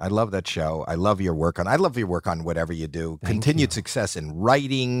 Wow. I love that show. I love your work on whatever you do. Thank Continued you. success in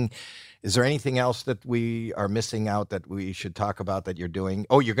writing. Is there anything else that we are missing out that we should talk about that you're doing?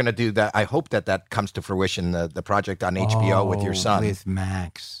 Oh, you're going to do that. I hope that comes to fruition, the project on HBO with your son. With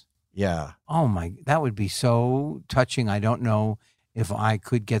Max. Yeah. Oh, that would be so touching. I don't know if I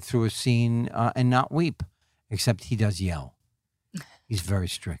could get through a scene and not weep, except he does yell. He's very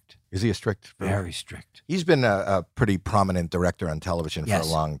strict. Is he a strict? Very strict. He's been a pretty prominent director on television for a Yes.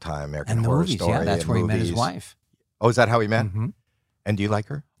 long time. American And the Horror movies, Story. yeah, that's and where he met his movies. wife. Oh, is that how he met? Mhm. And do you like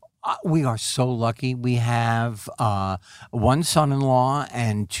her? We are so lucky. We have one son-in-law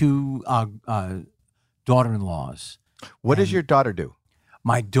and two daughter-in-laws. What does your daughter do?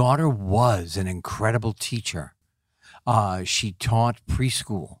 My daughter was an incredible teacher. She taught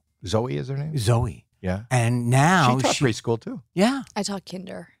preschool. Zoe is her name? Zoe. Yeah. And now She taught preschool too. Yeah. I taught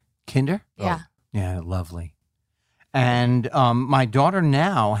kinder. Kinder? Yeah. Yeah, lovely. And my daughter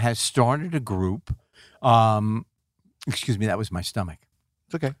now has started a group. Excuse me, that was my stomach.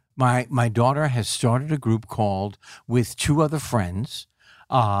 It's okay. My daughter has started a group called, with two other friends,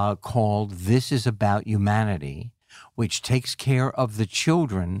 called This Is About Humanity, which takes care of the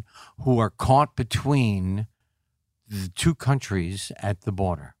children who are caught between the two countries at the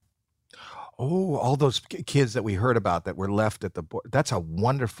border. Oh, all those kids that we heard about that were left at the border. That's a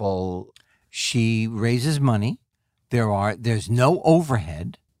wonderful. She raises money. There's no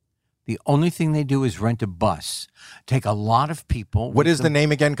overhead. The only thing they do is rent a bus, take a lot of people. What is the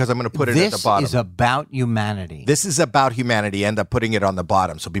name again? Because I'm going to put it at the bottom. This is About Humanity. This is About Humanity. End up putting it on the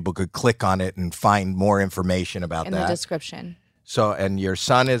bottom so people could click on it and find more information about In that. the description. So, and your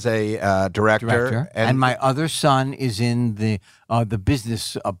son is a director, and my other son is in the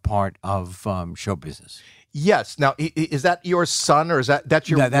business part of show business. Yes. Now, is that your son, or is that's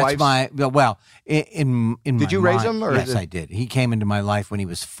your No, that's wife's? in Did you my raise mind- him, or yes, is it- I did. He came into my life when he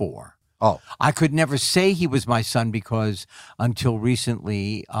was 4. Oh, I could never say he was my son because until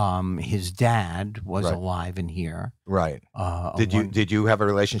recently, his dad was Right. alive and here. right. Did you have a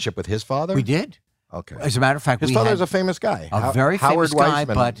relationship with his father? We did. Okay. As a matter of fact, His we father's had a famous guy. a very Howard famous guy,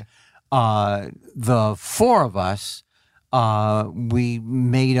 Weissman. but the four of us we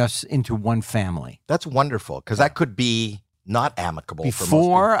made us into one family. That's wonderful because that could be not amicable for most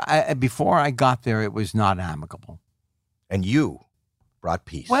people. Before I got there, it was not amicable. And you brought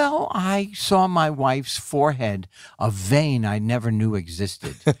peace. Well, I saw my wife's forehead, a vein I never knew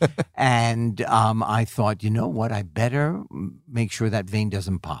existed. And I thought, you know what? I better make sure that vein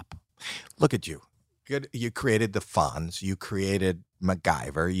doesn't pop. Look at you. Good. You created the Fonz. You created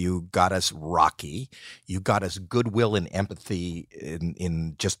MacGyver. You got us Rocky. You got us goodwill and empathy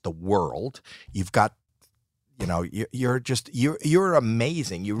in just the world. You've got, you're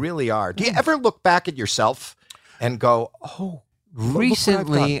amazing. You really are. Do you ever look back at yourself and go, oh,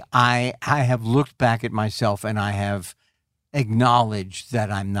 recently I have looked back at myself and I have acknowledged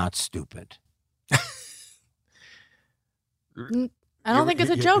that I'm not stupid. I don't think it's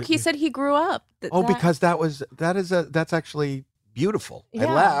a joke. He said he grew up. Because that's actually beautiful. I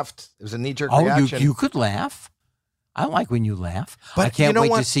Yeah. laughed. It was a knee-jerk reaction. You could laugh. I like when you laugh. But I can't wait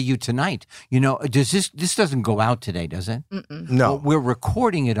what? to see you tonight. Does this doesn't go out today, does it? No. Well, we're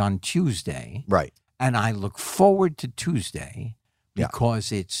recording it on Tuesday, Right. and I look forward to Tuesday Yeah.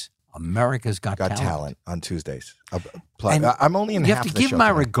 because it's America's Got Talent on Tuesdays. And I'm only in You half have to the give show my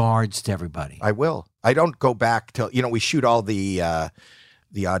tonight. regards to everybody. I will. I don't go back till we shoot all the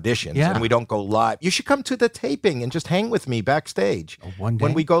auditions Yeah. and we don't go live. You should come to the taping and just hang with me backstage One day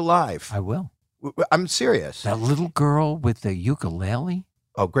when we go live. I will. I'm serious. That little girl with the ukulele.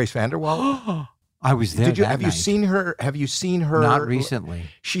 Oh, Grace Vanderwall. I was there. Have you seen her? Have you seen her? Not recently.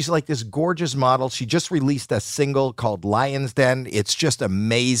 She's like this gorgeous model. She just released a single called Lion's Den. It's just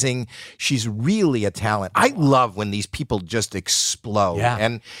amazing. She's really a talent. I love when these people just explode. Yeah.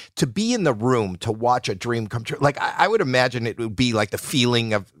 And to be in the room to watch a dream come true. Like I would imagine it would be like the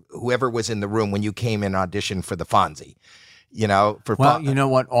feeling of whoever was in the room when you came in audition for the Fonzie. You know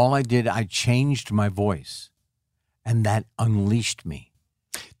what? All I did, I changed my voice, and that unleashed me.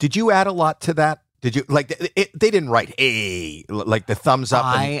 Did you add a lot to that? Did you they didn't write like the thumbs up?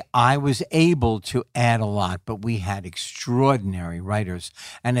 I was able to add a lot, but we had extraordinary writers.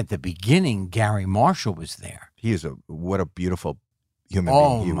 And at the beginning, Gary Marshall was there. What a beautiful human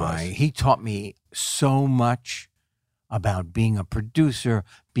being he was. He taught me so much about being a producer,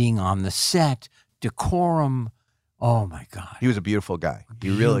 being on the set, decorum. Oh my God. He was a beautiful guy. He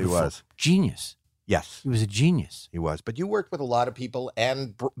really was. Genius. Yes. He was a genius. He was. But you worked with a lot of people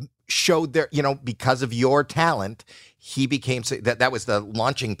and showed their, because of your talent, he became, that was the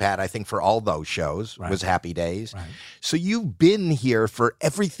launching pad, I think, for all those shows, was Happy Days. Right. So you've been here for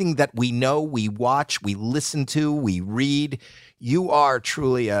everything that we know, we watch, we listen to, we read. You are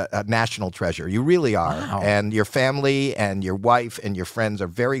truly a national treasure. You really are. Wow. And your family and your wife and your friends are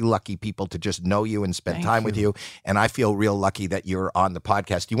very lucky people to just know you and spend time with you. And I feel real lucky that you're on the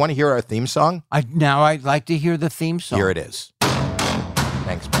podcast. Do you want to hear our theme song? Now I'd like to hear the theme song. Here it is.